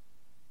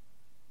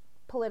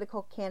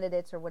political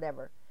candidates or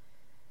whatever.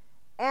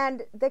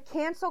 And the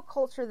cancel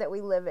culture that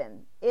we live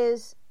in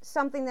is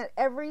something that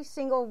every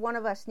single one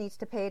of us needs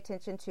to pay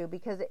attention to,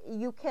 because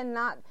you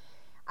cannot,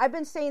 I've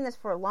been saying this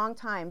for a long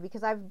time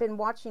because I've been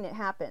watching it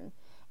happen.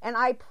 And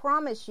I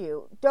promise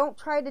you, don't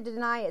try to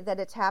deny it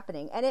that it's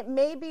happening. And it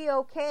may be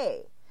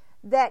okay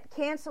that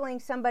canceling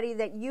somebody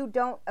that you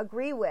don't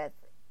agree with,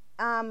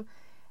 aren't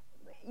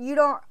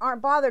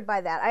bothered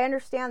by that. I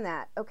understand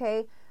that,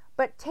 okay?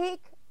 But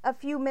take a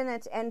few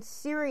minutes and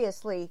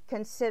seriously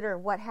consider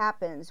what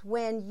happens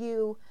when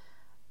you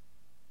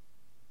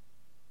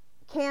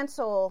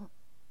cancel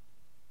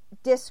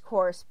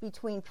discourse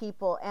between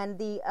people and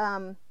the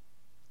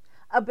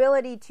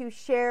ability to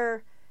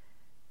share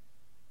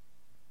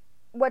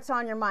what's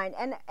on your mind.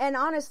 And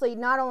honestly,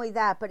 not only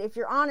that, but if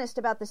you're honest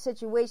about the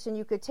situation,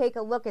 you could take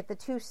a look at the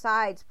two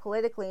sides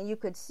politically and you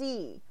could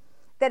see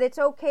that it's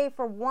okay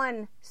for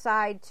one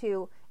side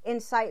to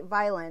incite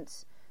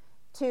violence,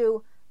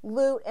 to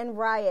loot and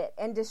riot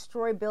and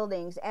destroy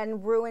buildings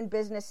and ruin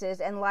businesses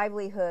and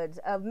livelihoods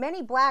of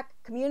many black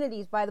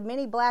communities by the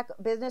many black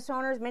business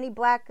owners, many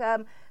black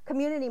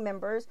community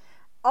members,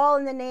 all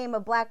in the name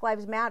of Black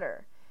Lives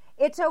Matter.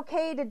 It's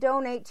okay to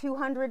donate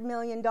 $200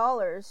 million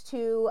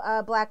to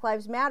Black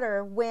Lives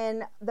Matter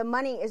when the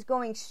money is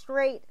going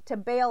straight to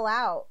bail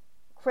out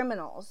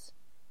criminals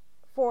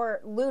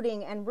for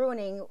looting and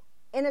ruining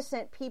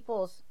innocent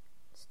people's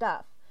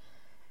stuff.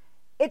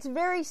 It's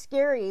very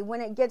scary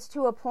when it gets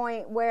to a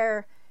point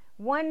where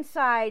one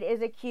side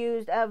is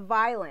accused of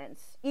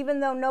violence,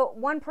 even though no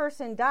one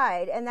person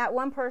died, and that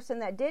one person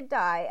that did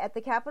die at the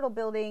Capitol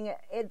building,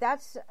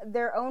 that's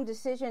their own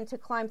decision to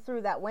climb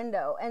through that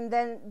window. And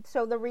then,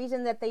 so the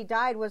reason that they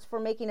died was for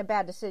making a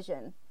bad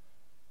decision.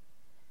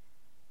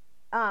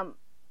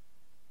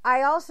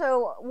 I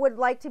also would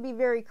like to be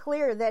very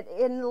clear that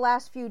in the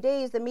last few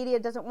days, the media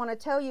doesn't want to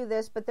tell you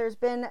this, but there's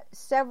been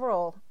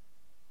several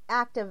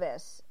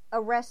activists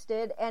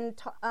arrested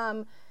and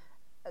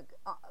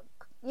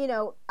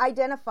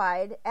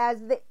identified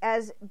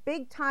as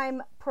big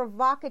time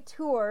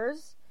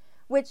provocateurs,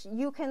 which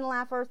you can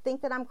laugh or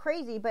think that I'm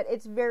crazy, but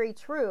it's very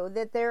true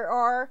that there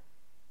are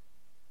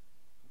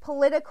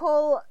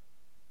political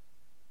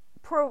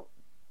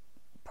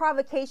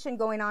provocation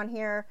going on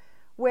here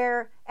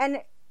where,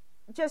 and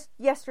just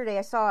yesterday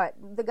I saw it,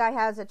 the guy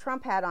has a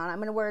Trump hat on. I'm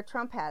going to wear a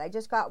Trump hat. I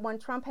just got one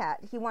Trump hat.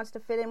 He wants to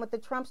fit in with the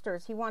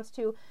Trumpsters. He wants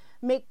to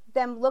make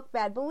them look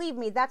bad. Believe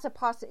me, that's a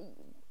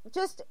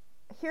just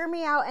hear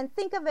me out and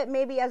think of it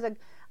maybe as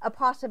a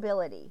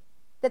possibility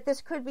that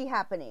this could be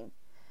happening.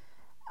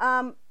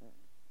 The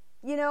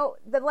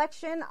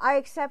election, I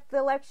accept the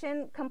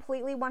election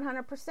completely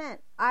 100%.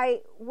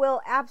 I will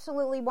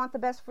absolutely want the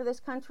best for this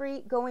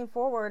country going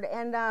forward.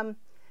 And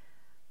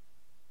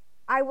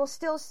I will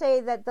still say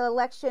that the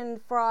election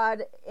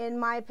fraud, in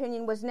my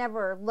opinion, was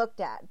never looked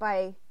at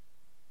by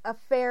a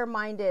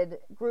fair-minded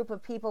group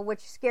of people,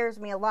 which scares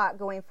me a lot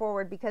going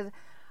forward because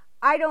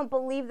I don't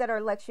believe that our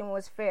election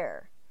was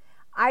fair.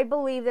 I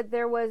believe that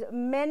there was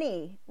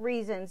many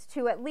reasons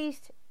to at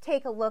least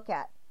take a look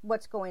at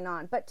what's going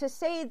on. But to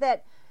say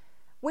that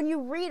when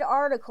you read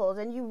articles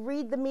and you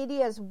read the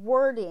media's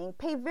wording,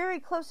 pay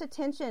very close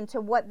attention to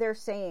what they're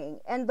saying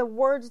and the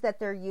words that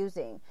they're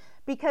using,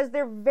 because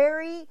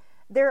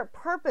they're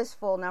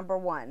purposeful, number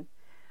one.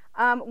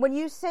 When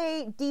you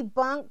say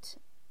debunked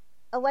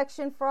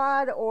election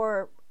fraud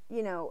or,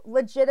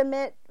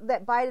 legitimate,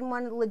 that Biden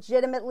won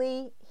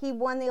legitimately, he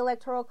won the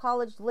Electoral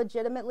College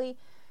legitimately,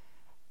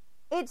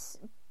 it's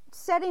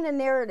setting a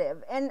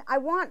narrative. And I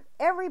want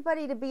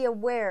everybody to be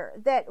aware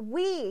that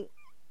we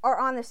are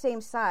on the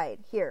same side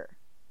here.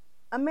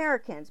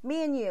 Americans,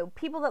 me and you,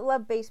 people that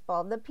love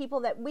baseball, the people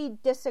that we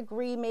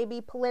disagree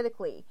maybe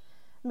politically.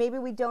 Maybe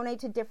we donate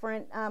to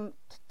different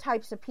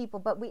types of people,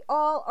 but we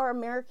all are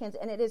Americans,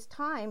 and it is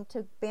time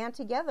to band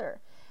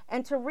together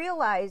and to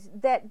realize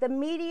that the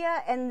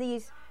media and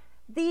these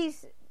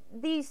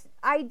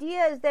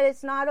ideas that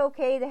it's not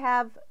okay to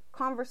have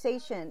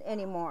conversation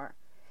anymore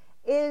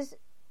is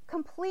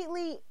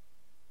completely,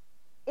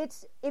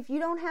 it's, if you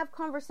don't have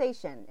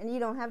conversation and you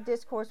don't have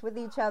discourse with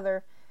each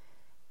other,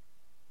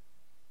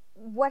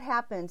 what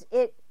happens?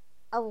 It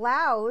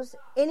allows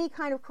any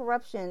kind of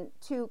corruption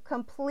to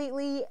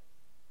completely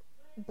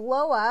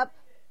blow up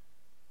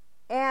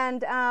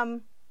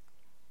And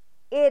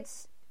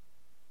it's,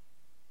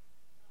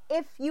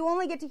 if you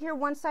only get to hear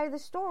one side of the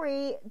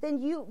story,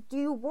 then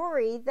you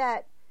worry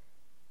that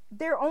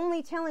they're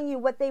only telling you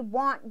what they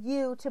want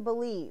you to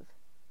believe.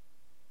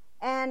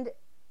 And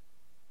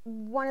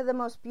one of the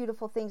most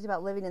beautiful things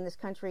about living in this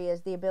country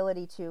is the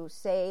ability to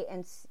say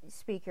and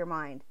speak your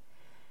mind.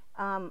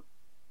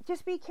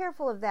 Just be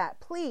careful of that,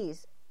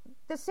 please.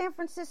 The San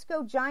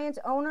Francisco Giants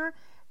owner,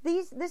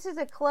 this is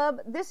a club,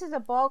 this is a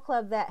ball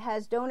club that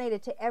has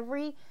donated to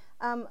every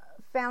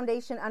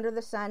foundation under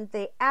the sun.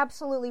 They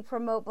absolutely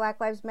promote Black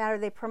Lives Matter.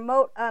 They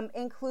promote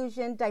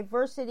inclusion,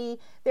 diversity.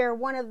 They're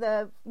one of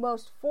the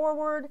most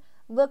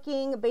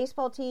forward-looking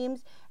baseball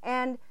teams.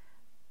 And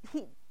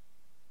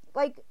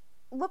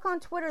look on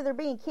Twitter, they're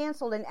being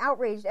canceled and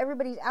outraged.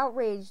 Everybody's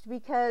outraged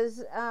because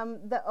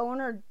the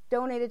owner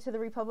donated to the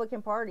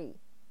Republican Party.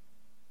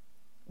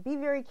 Be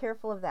very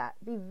careful of that.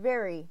 Be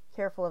very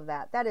careful of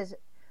that. That is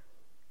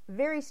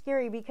very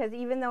scary, because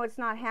even though it's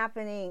not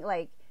happening,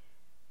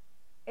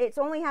 it's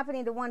only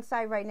happening to one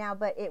side right now,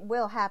 but it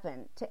will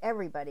happen to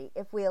everybody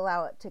if we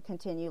allow it to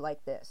continue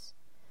like this.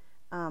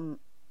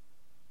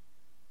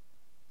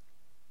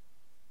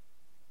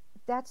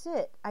 That's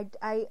it.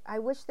 I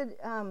wish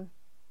that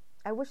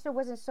I wish there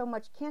wasn't so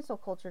much cancel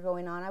culture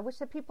going on. I wish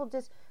that people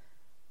just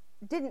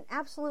didn't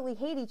absolutely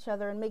hate each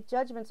other and make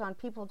judgments on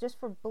people just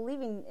for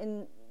believing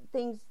in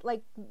things.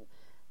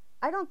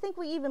 I don't think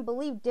we even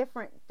believe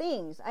different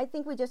things. I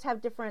think we just have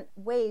different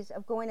ways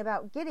of going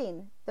about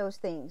getting those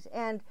things.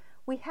 And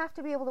we have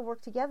to be able to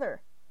work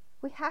together.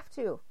 We have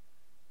to.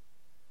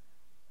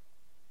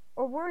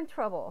 Or we're in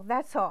trouble.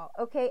 That's all.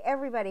 Okay,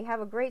 everybody,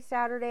 have a great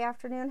Saturday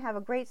afternoon. Have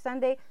a great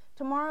Sunday.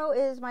 Tomorrow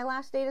is my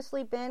last day to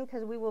sleep in,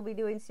 because we will be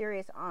doing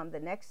Sirius on the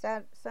next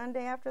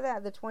Sunday after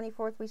that. The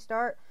 24th we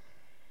start.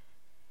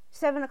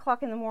 7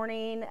 o'clock in the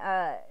morning.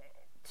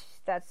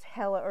 That's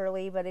hella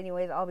early, but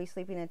anyways, I'll be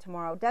sleeping in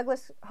tomorrow.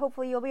 Douglas,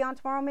 hopefully you'll be on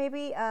tomorrow,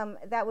 maybe.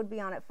 That would be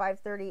on at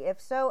 5:30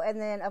 if so. And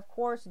then, of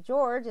course,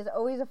 George is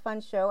always a fun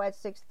show at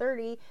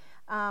 6:30.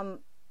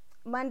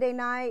 Monday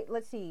night,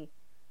 let's see.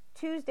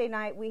 Tuesday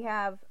night, we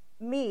have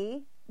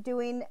me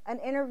doing an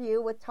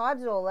interview with Todd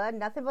Zola,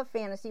 Nothing But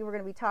Fantasy. We're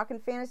going to be talking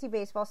fantasy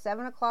baseball,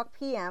 7 o'clock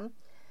p.m.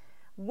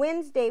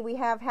 Wednesday, we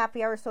have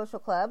Happy Hour Social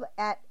Club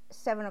at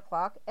 7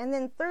 o'clock. And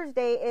then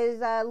Thursday is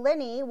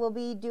Lenny will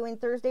be doing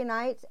Thursday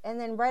nights. And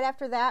then right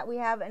after that, we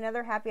have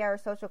another Happy Hour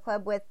Social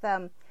Club with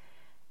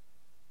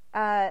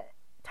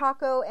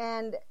Taco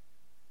and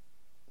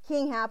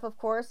King Hap, of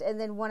course, and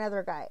then one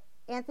other guy.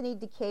 Anthony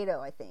Decato,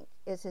 I think,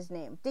 is his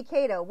name.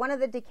 Decato, one of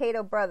the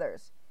Decato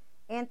brothers.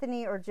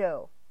 Anthony or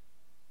Joe.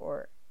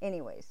 Or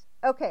anyways.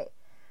 Okay.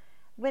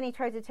 Lenny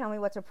tried to tell me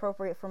what's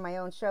appropriate for my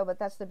own show, but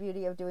that's the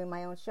beauty of doing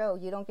my own show.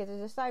 You don't get to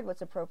decide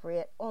what's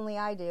appropriate. Only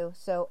I do.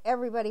 So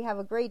everybody have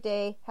a great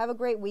day. Have a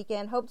great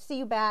weekend. Hope to see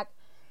you back.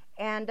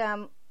 And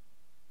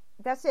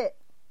that's it.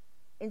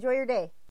 Enjoy your day.